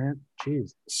Reclamation Plant.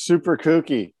 Jeez. Super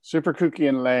kooky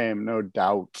and lame, no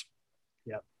doubt.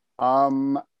 Yep.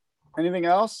 Anything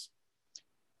else?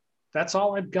 That's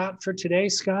all I've got for today,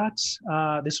 Scott.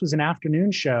 This was an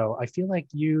afternoon show. I feel like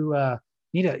you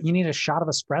need a shot of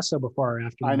espresso before our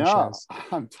afternoon shows. I know.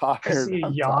 I'm tired. I see you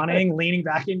yawning, leaning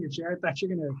back in your chair. I thought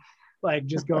you're gonna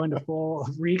just go into full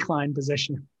recline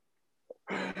position.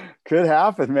 Could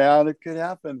happen, man. It could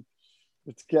happen.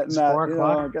 It's getting 4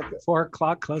 o'clock. 4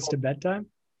 o'clock, close to bedtime.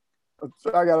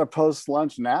 I got a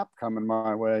post-lunch nap coming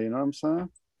my way. You know what I'm saying?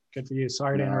 Good for you.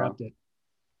 Sorry to interrupt it.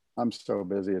 I'm so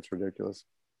busy. It's ridiculous.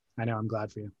 I know. I'm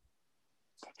glad for you.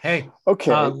 Hey,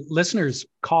 okay. Listeners,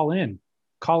 call in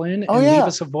and leave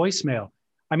us a voicemail.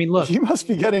 I mean, look, you must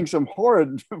be getting some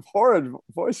horrid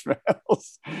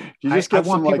voicemails. You just get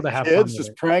some like kids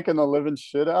just pranking the living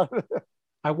shit out of it.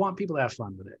 I want people to have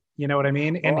fun with it. You know what I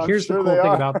mean? And here's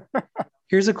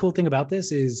the cool thing about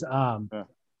this is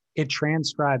it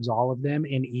transcribes all of them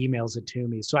and emails it to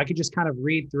me. So I could just kind of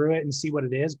read through it and see what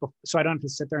it is. So I don't have to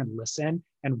sit there and listen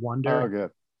and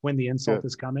wonder when the insult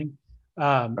is coming.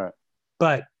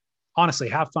 But honestly,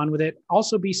 have fun with it.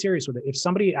 Also be serious with it. If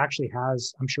somebody actually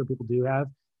has, I'm sure people do have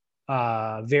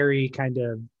very kind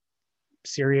of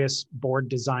serious board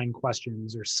design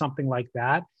questions or something like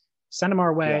that, send them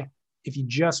our way. Yeah. If you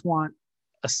just want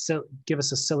give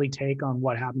us a silly take on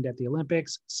what happened at the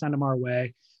Olympics, send them our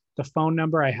way. The phone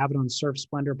number, I have it on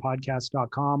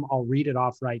surfsplendorpodcast.com. I'll read it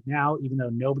off right now, even though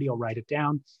nobody will write it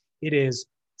down. It is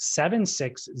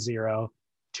 760-237-0150.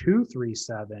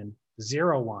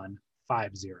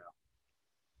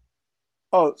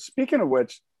 Oh, speaking of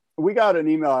which, we got an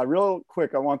email. Real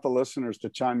quick, I want the listeners to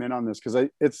chime in on this because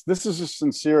this is a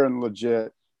sincere and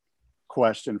legit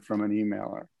question from an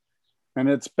emailer. And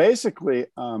it's basically,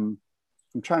 I'm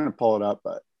trying to pull it up,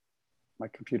 but my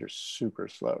computer's super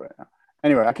slow right now.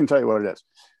 Anyway, I can tell you what it is.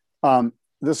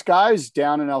 This guy's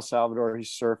down in El Salvador, he's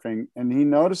surfing, and he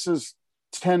notices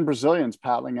 10 Brazilians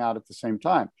paddling out at the same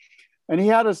time. And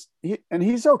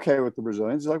he's okay with the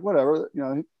Brazilians. He's like, whatever,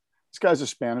 this guy's a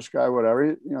Spanish guy,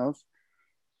 whatever,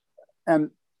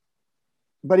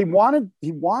 but he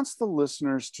wants the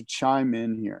listeners to chime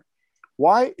in here.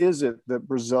 Why is it that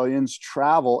Brazilians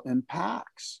travel in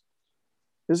packs?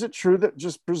 Is it true that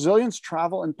just Brazilians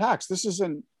travel in packs? Is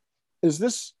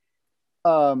this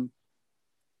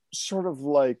sort of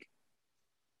like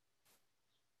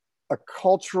a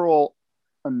cultural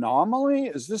anomaly?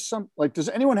 Is this does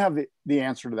anyone have the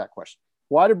answer to that question?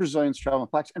 Why do Brazilians travel in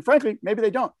packs? And frankly, maybe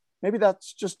they don't. Maybe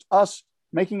that's just us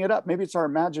making it up. Maybe it's our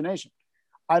imagination.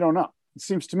 I don't know. It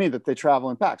seems to me that they travel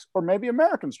in packs, or maybe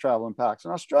Americans travel in packs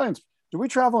and Australians. Do we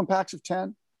travel in packs of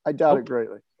 10? I doubt it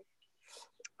greatly.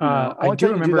 I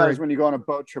do remember that is when you go on a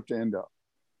boat trip to Indo.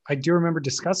 I do remember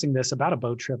discussing this about a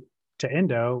boat trip to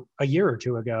Indo a year or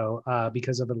two ago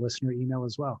because of a listener email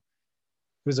as well.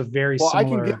 It was a very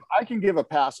similar. I can give a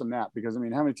pass on that because, how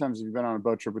many times have you been on a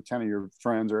boat trip with 10 of your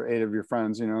friends or 8 of your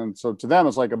friends, and so to them,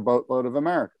 it's like a boatload of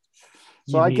Americans.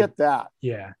 So I get that.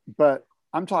 Yeah. But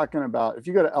I'm talking about if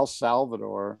you go to El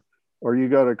Salvador or you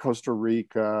go to Costa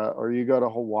Rica or you go to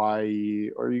Hawaii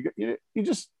or you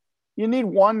need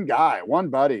one guy, one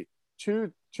buddy.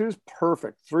 Two's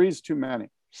perfect. 3's too many.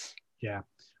 Yeah.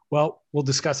 Well, we'll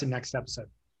discuss it next episode.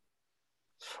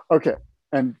 Okay.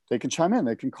 And they can chime in.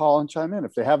 They can call and chime in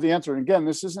if they have the answer. And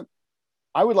again,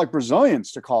 I would like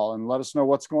Brazilians to call and let us know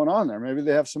what's going on there. Maybe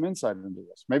they have some insight into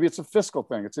this. Maybe it's a fiscal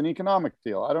thing. It's an economic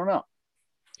deal. I don't know.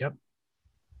 Yep.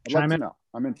 Chime in.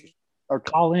 I'm interested.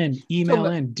 Okay. Call in, email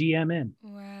in, DM in.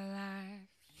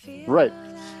 Right.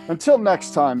 Until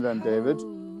next time then, David.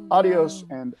 Adios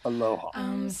and aloha.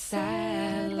 I'm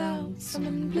sad, lonesome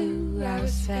and blue. I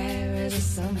was fair as a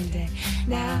summer day.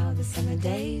 Now the summer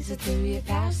days are through. You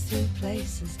pass through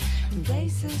places, and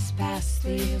places pass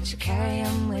through you. But you carry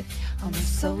them with on the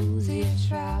soles of your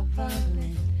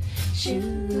traveling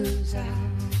shoes.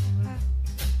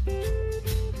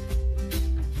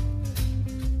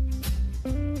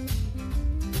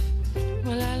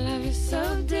 Well, I love you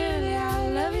so dearly, I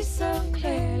love you so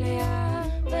clearly. I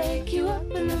wake you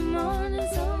up in the morning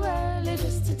so early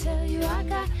just to tell you I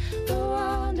got the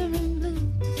wandering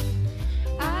blues.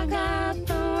 I got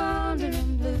the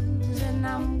wandering blues, and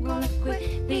I'm gonna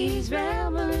quit these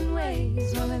rambling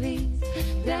ways one of these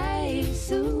days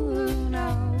soon.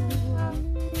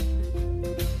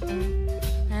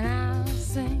 And I'll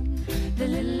sing the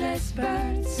littlest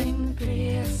birds sing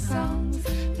prettiest songs.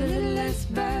 The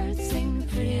littlest birds sing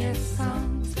prettiest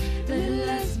songs. The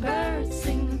littlest birds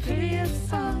sing prettiest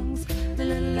songs. The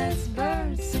littlest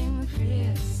birds sing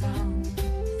prettiest songs.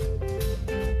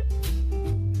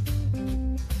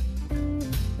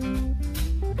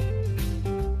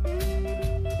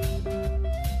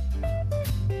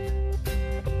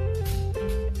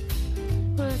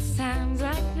 Well, it's times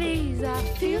like these I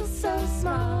feel so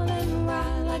small and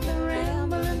wild, like the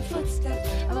rambling footsteps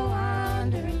of a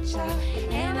wandering child.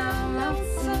 And I'm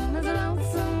lonesome as a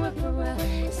lonesome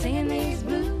whippoorwill, singing these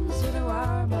blues with a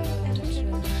warble and a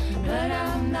trill. But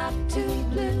I'm not too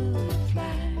blue to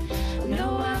fly.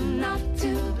 No, I'm not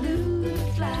too blue to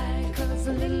fly. 'Cause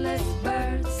the littlest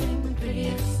birds sing the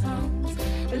prettiest songs.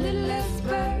 The littlest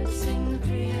birds sing the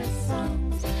prettiest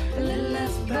songs. The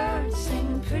littlest birds sing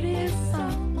the prettiest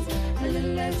songs. The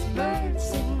littlest birds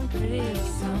sing the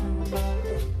prettiest songs.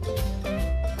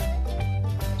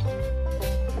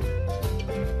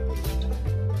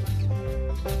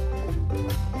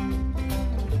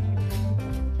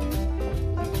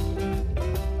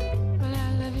 Well, I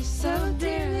love you so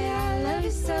dearly, I love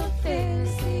you so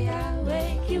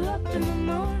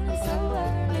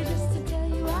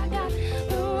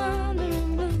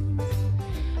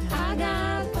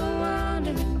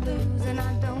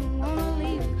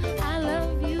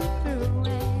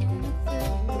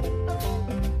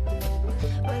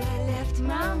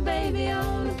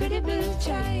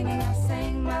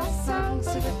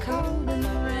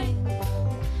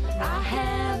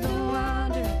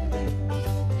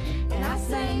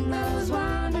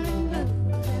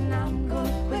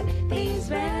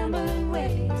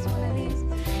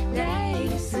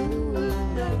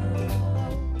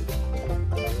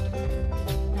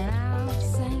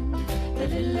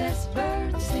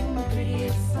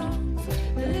prettiest songs.